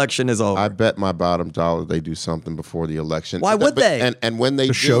that election is over? I bet my bottom dollar they do something before the election. Why would they? And when they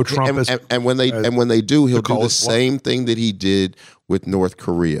do, show Trump and when they do, he'll do call the us bluff. same thing that he did with North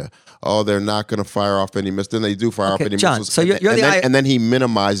Korea. Oh, they're not going to fire off any missiles. Then they do fire off any John, missiles. so you're and then he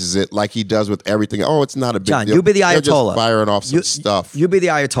minimizes it like he does with everything. Oh, it's not a big John, deal. you be the They're just Ayatollah. firing off some stuff. You be the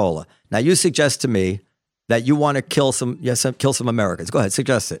Ayatollah. Now you suggest to me that you want to kill some Americans. Go ahead,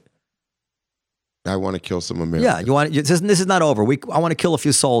 suggest it. I want to kill some Americans. Yeah, you want. This is not over. I want to kill a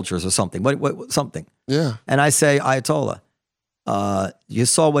few soldiers or something. What something? Yeah. And I say, Ayatollah, you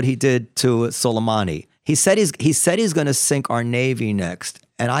saw what he did to Soleimani. He said he's going to sink our navy next,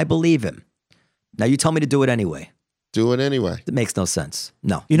 and I believe him. Now you tell me to do it anyway. Do it anyway. It makes no sense.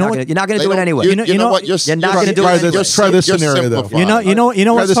 No, You know what? You're not going to They do it don't- anyway. You know what? You're not going to do try it. this- try this scenario, though. You know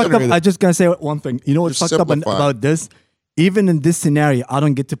Try what's this fucked up? scenario. I'm just gonna say one thing. You know what's You're fucked up simplifying. about this? Even in this scenario, I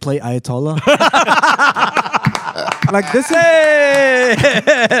don't get to play Ayatollah. Like this is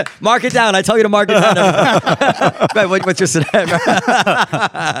Hey! Mark it down. I tell you to mark it down. Right, what's your scenario?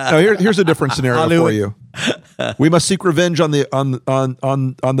 No, here's a different scenario for Hollywood. you. We must seek revenge on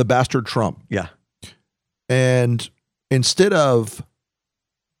the bastard Trump. Yeah. And instead of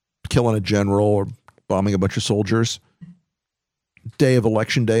killing a general or bombing a bunch of soldiers, day of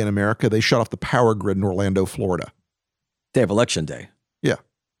election day in America, they shut off the power grid in Orlando, Florida. Day of election day. Yeah.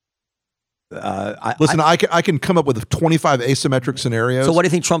 I I can come up with 25 asymmetric scenarios. so what do you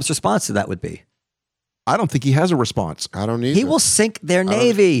think Trump's response to that would be? I don't think he has a response. I don't need He will sink their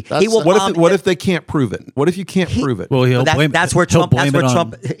navy. that's- He will. What if they can't prove it? What if you can't prove it? Well, he'll blame. that's where he'll Trump. blame That's where it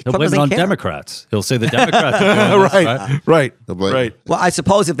on- Trump. He'll Trump blame it doesn't on care. Democrats. He'll say the Democrats. Are doing this, right, right, The blame- right. Well, I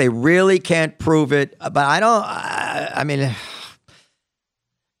suppose if they really can't prove it, but I don't. I mean,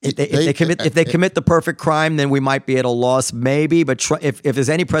 if they commit the perfect crime, then we might be at a loss, maybe. But if there's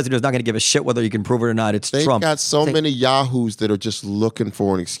any president who's not going to give a shit whether you can prove it or not, it's They've Trump. got so many yahoos that are just looking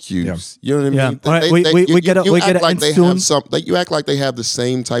for an excuse. You know what I Yeah. mean? All right, we get act like in they soon. have some. You act like they have the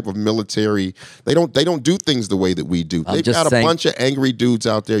same type of military. They don't do things the way that we do. I'm They've just got saying- a bunch of angry dudes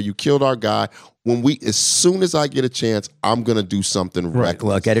out there. You killed our guy. As soon as I get a chance, I'm gonna do something reckless.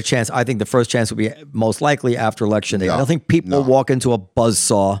 Well, get a chance. I think the first chance would be most likely after election day. I don't think people no. walk into a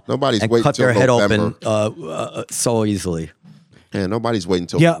buzzsaw Nobody's and waiting cut their till head November. open so easily. Yeah, nobody's waiting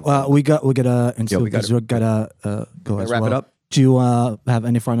till. Yeah, we gotta we gotta- go as wrap well. it up? Do you have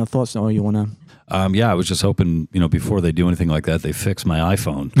any final thoughts, or you wanna? Yeah, I was just hoping, before they do anything like that, they fix my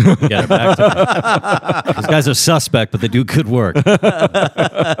iPhone. Get it back to me. These guys are suspect, but they do good work.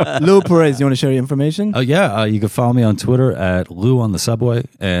 Lou Perez, you want to share your information? You can follow me on Twitter at Lou on the Subway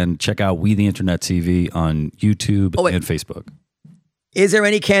and check out We the Internet TV on YouTube wait. and Facebook. Is there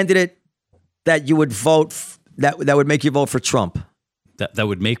any candidate that you would vote that would make you vote for Trump? That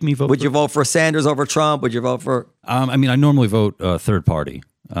would make me vote. Would for- you vote for Sanders over Trump? Would you vote for? I normally vote third party.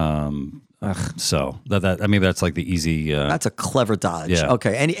 So that's like the easy. That's a clever dodge. Yeah.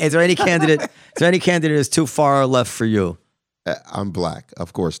 Okay. Is there any candidate? Is there any candidate that's too far left for you? I'm black.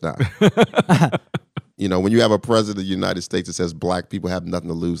 Of course not. When you have a president of the United States that says black people have nothing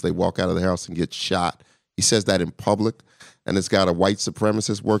to lose, they walk out of the house and get shot. He says that in public, and it's got a white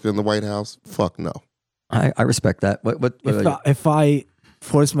supremacist working in the White House. Fuck no. I respect that. If I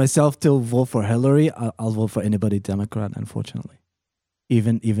force myself to vote for Hillary, I'll vote for anybody Democrat. Unfortunately,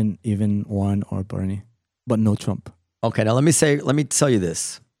 even Warren or Bernie, but no Trump. Okay, now let me tell you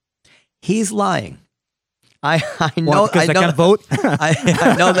this. He's lying. I know. What, because I can't vote.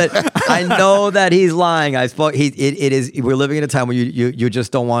 I know that he's lying. It is. We're living in a time where you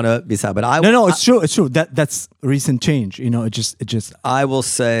just don't want to be sad. But No, it's true. It's true. That's recent change. It just. I will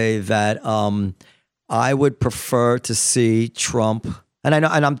say that I would prefer to see Trump, and I know,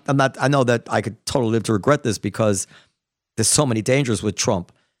 and I'm not. I know that I could totally live to regret this because there's so many dangers with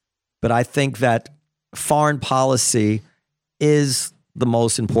Trump. But I think that foreign policy is the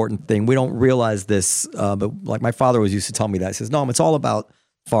most important thing. We don't realize this, but like my father always used to tell me that. He says, "No, it's all about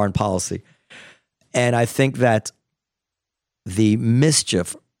foreign policy." And I think that the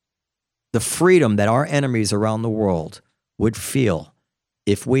mischief, the freedom that our enemies around the world would feel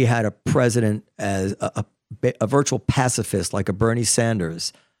if we had a president as a virtual pacifist like a Bernie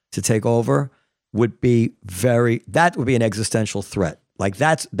Sanders to take over would be that would be an existential threat. Like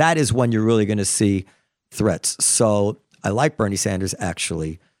that is when you're really going to see threats. So I like Bernie Sanders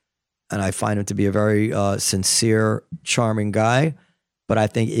actually, and I find him to be a very sincere, charming guy. But I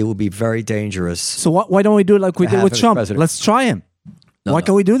think it would be very dangerous. So why don't we do it like we did with Trump? president. Let's try him. No, why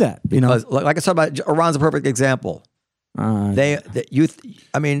can't we do that? Because, like I said about Iran's a perfect example. There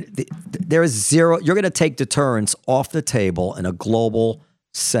is zero. You're going to take deterrence off the table in a global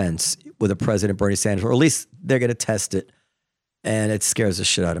sense with a President Bernie Sanders, or at least they're going to test it, and it scares the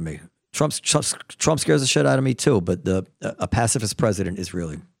shit out of me. Trump scares the shit out of me too, but a pacifist president is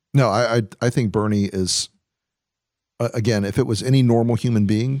really. No, I think Bernie is. Again, if it was any normal human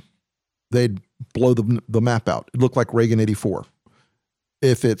being, they'd blow the map out. It looked like Reagan '84.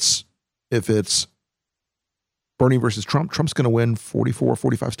 If it's Bernie versus Trump, Trump's going to win 44,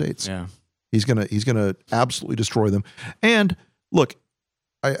 45 states. Yeah, he's gonna absolutely destroy them. And look,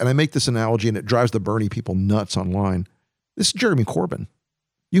 I make this analogy, and it drives the Bernie people nuts online. This is Jeremy Corbyn.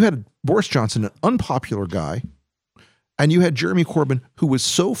 You had Boris Johnson, an unpopular guy, and you had Jeremy Corbyn, who was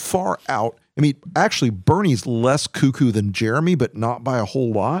so far out. I mean, actually, Bernie's less cuckoo than Jeremy, but not by a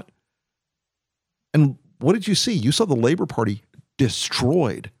whole lot. And what did you see? You saw the Labour Party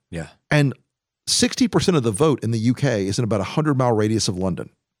destroyed. Yeah. And 60% of the vote in the UK is in about a 100-mile radius of London.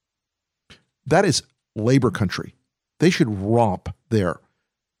 That is Labour country. They should romp there.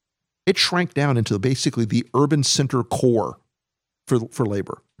 It shrank down into basically the urban center core for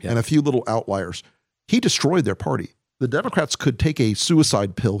Labour and a few little outliers. He destroyed their party. The Democrats could take a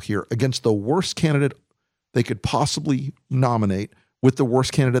suicide pill here against the worst candidate they could possibly nominate with the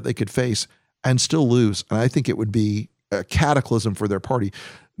worst candidate they could face and still lose. And I think it would be a cataclysm for their party.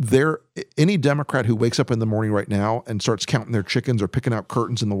 Any Democrat who wakes up in the morning right now and starts counting their chickens or picking out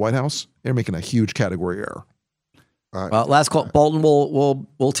curtains in the White House, they're making a huge category error. Well, last call. Bolton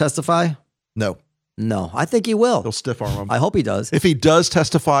will testify. No, I think he will. he'll stiff arm him. I hope he does. If he does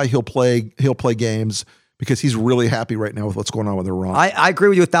testify, he'll play games because he's really happy right now with what's going on with Iran. I agree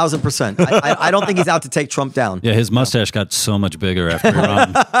with you 1,000%. I don't think he's out to take Trump down. Yeah, his mustache got so much bigger after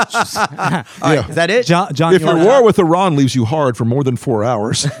Iran. All right, is that it? John, if your war with Iran leaves you hard for more than 4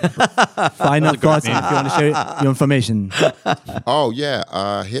 hours, final thoughts if you want to share your information. Oh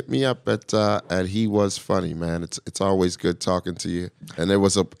yeah, hit me up at He Was Funny, man. It's always good talking to you, and it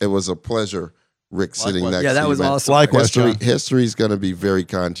was a pleasure, Rick, sitting next to you. Yeah, that was man. awesome. Likewise, John. History's going to be very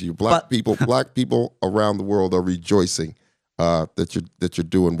kind to you. Black people around the world are rejoicing that you're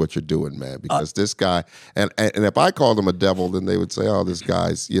doing what you're doing, man. Because this guy, and if I called him a devil, then they would say, "Oh, this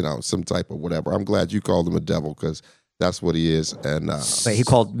guy's some type of whatever." I'm glad you called him a devil because that's what he is. And Wait, he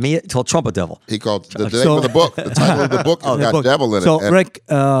told Trump a devil. he called the name of the book. The title of the book has got devil in it. So, And Rick,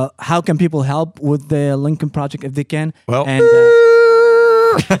 how can people help with the Lincoln Project if they can? Well- and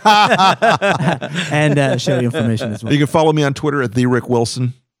share your information as well. you can follow me on Twitter at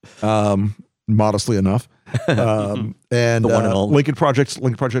 @TheRickWilson, modestly enough. And The one and only. Lincoln Projects,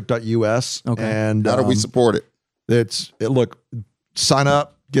 lincolnproject.us. Okay. And how do we support it? Look, sign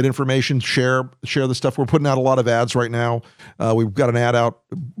up, get information, share the stuff. We're putting out a lot of ads right now. We've got an ad out.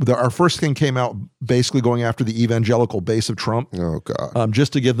 Our first thing came out basically going after the evangelical base of Trump. Oh God.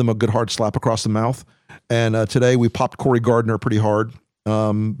 Just to give them a good hard slap across the mouth. And today we popped Cory Gardner pretty hard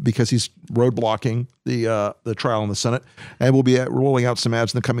because he's roadblocking the trial in the Senate. And we'll be rolling out some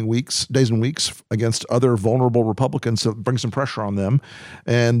ads in the coming days and weeks against other vulnerable Republicans to bring some pressure on them.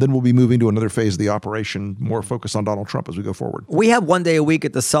 And then we'll be moving to another phase of the operation, more focused on Donald Trump as we go forward. We have one day a week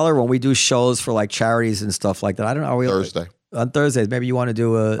at the Cellar when we do shows for like charities and stuff like that. I don't know. Are we Thursday. On Thursdays? Maybe you want to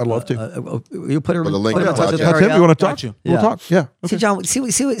do a. I'd love to. You put a the Lincoln in touch with Project. That's Harry it. You want to Allen? talk? you. We'll Yeah. talk. Yeah. See, John.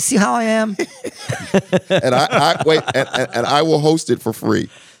 See how I am. And I wait, and I will host it for free.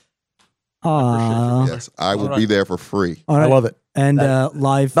 Aw. Yes, I will be there for free. All I right. love it. And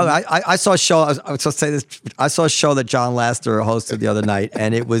live. No, I saw a show. I was supposed to say this. I saw a show that John Laster hosted the other night,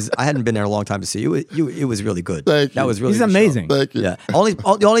 and it was. I hadn't been there a long time to see you. It was really good. Thank That you. was really. He's good show. amazing. Thank you. Yeah.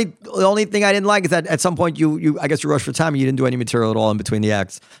 The only thing I didn't like is that at some point you I guess you rushed for time and you didn't do any material at all in between the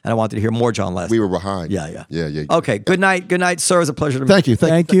acts, and I wanted to hear more John Laster. We were behind. Yeah. Yeah. Okay. Good night, sir. It was a pleasure to meet Thank you.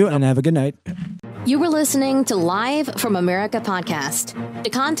 Thank you, and have a good night. You were listening to Live from America podcast. To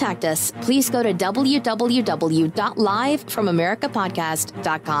contact us, please go to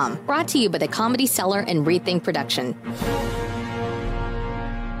www.livefromamericapodcast.com. Brought to you by the Comedy Cellar and Rethink Production.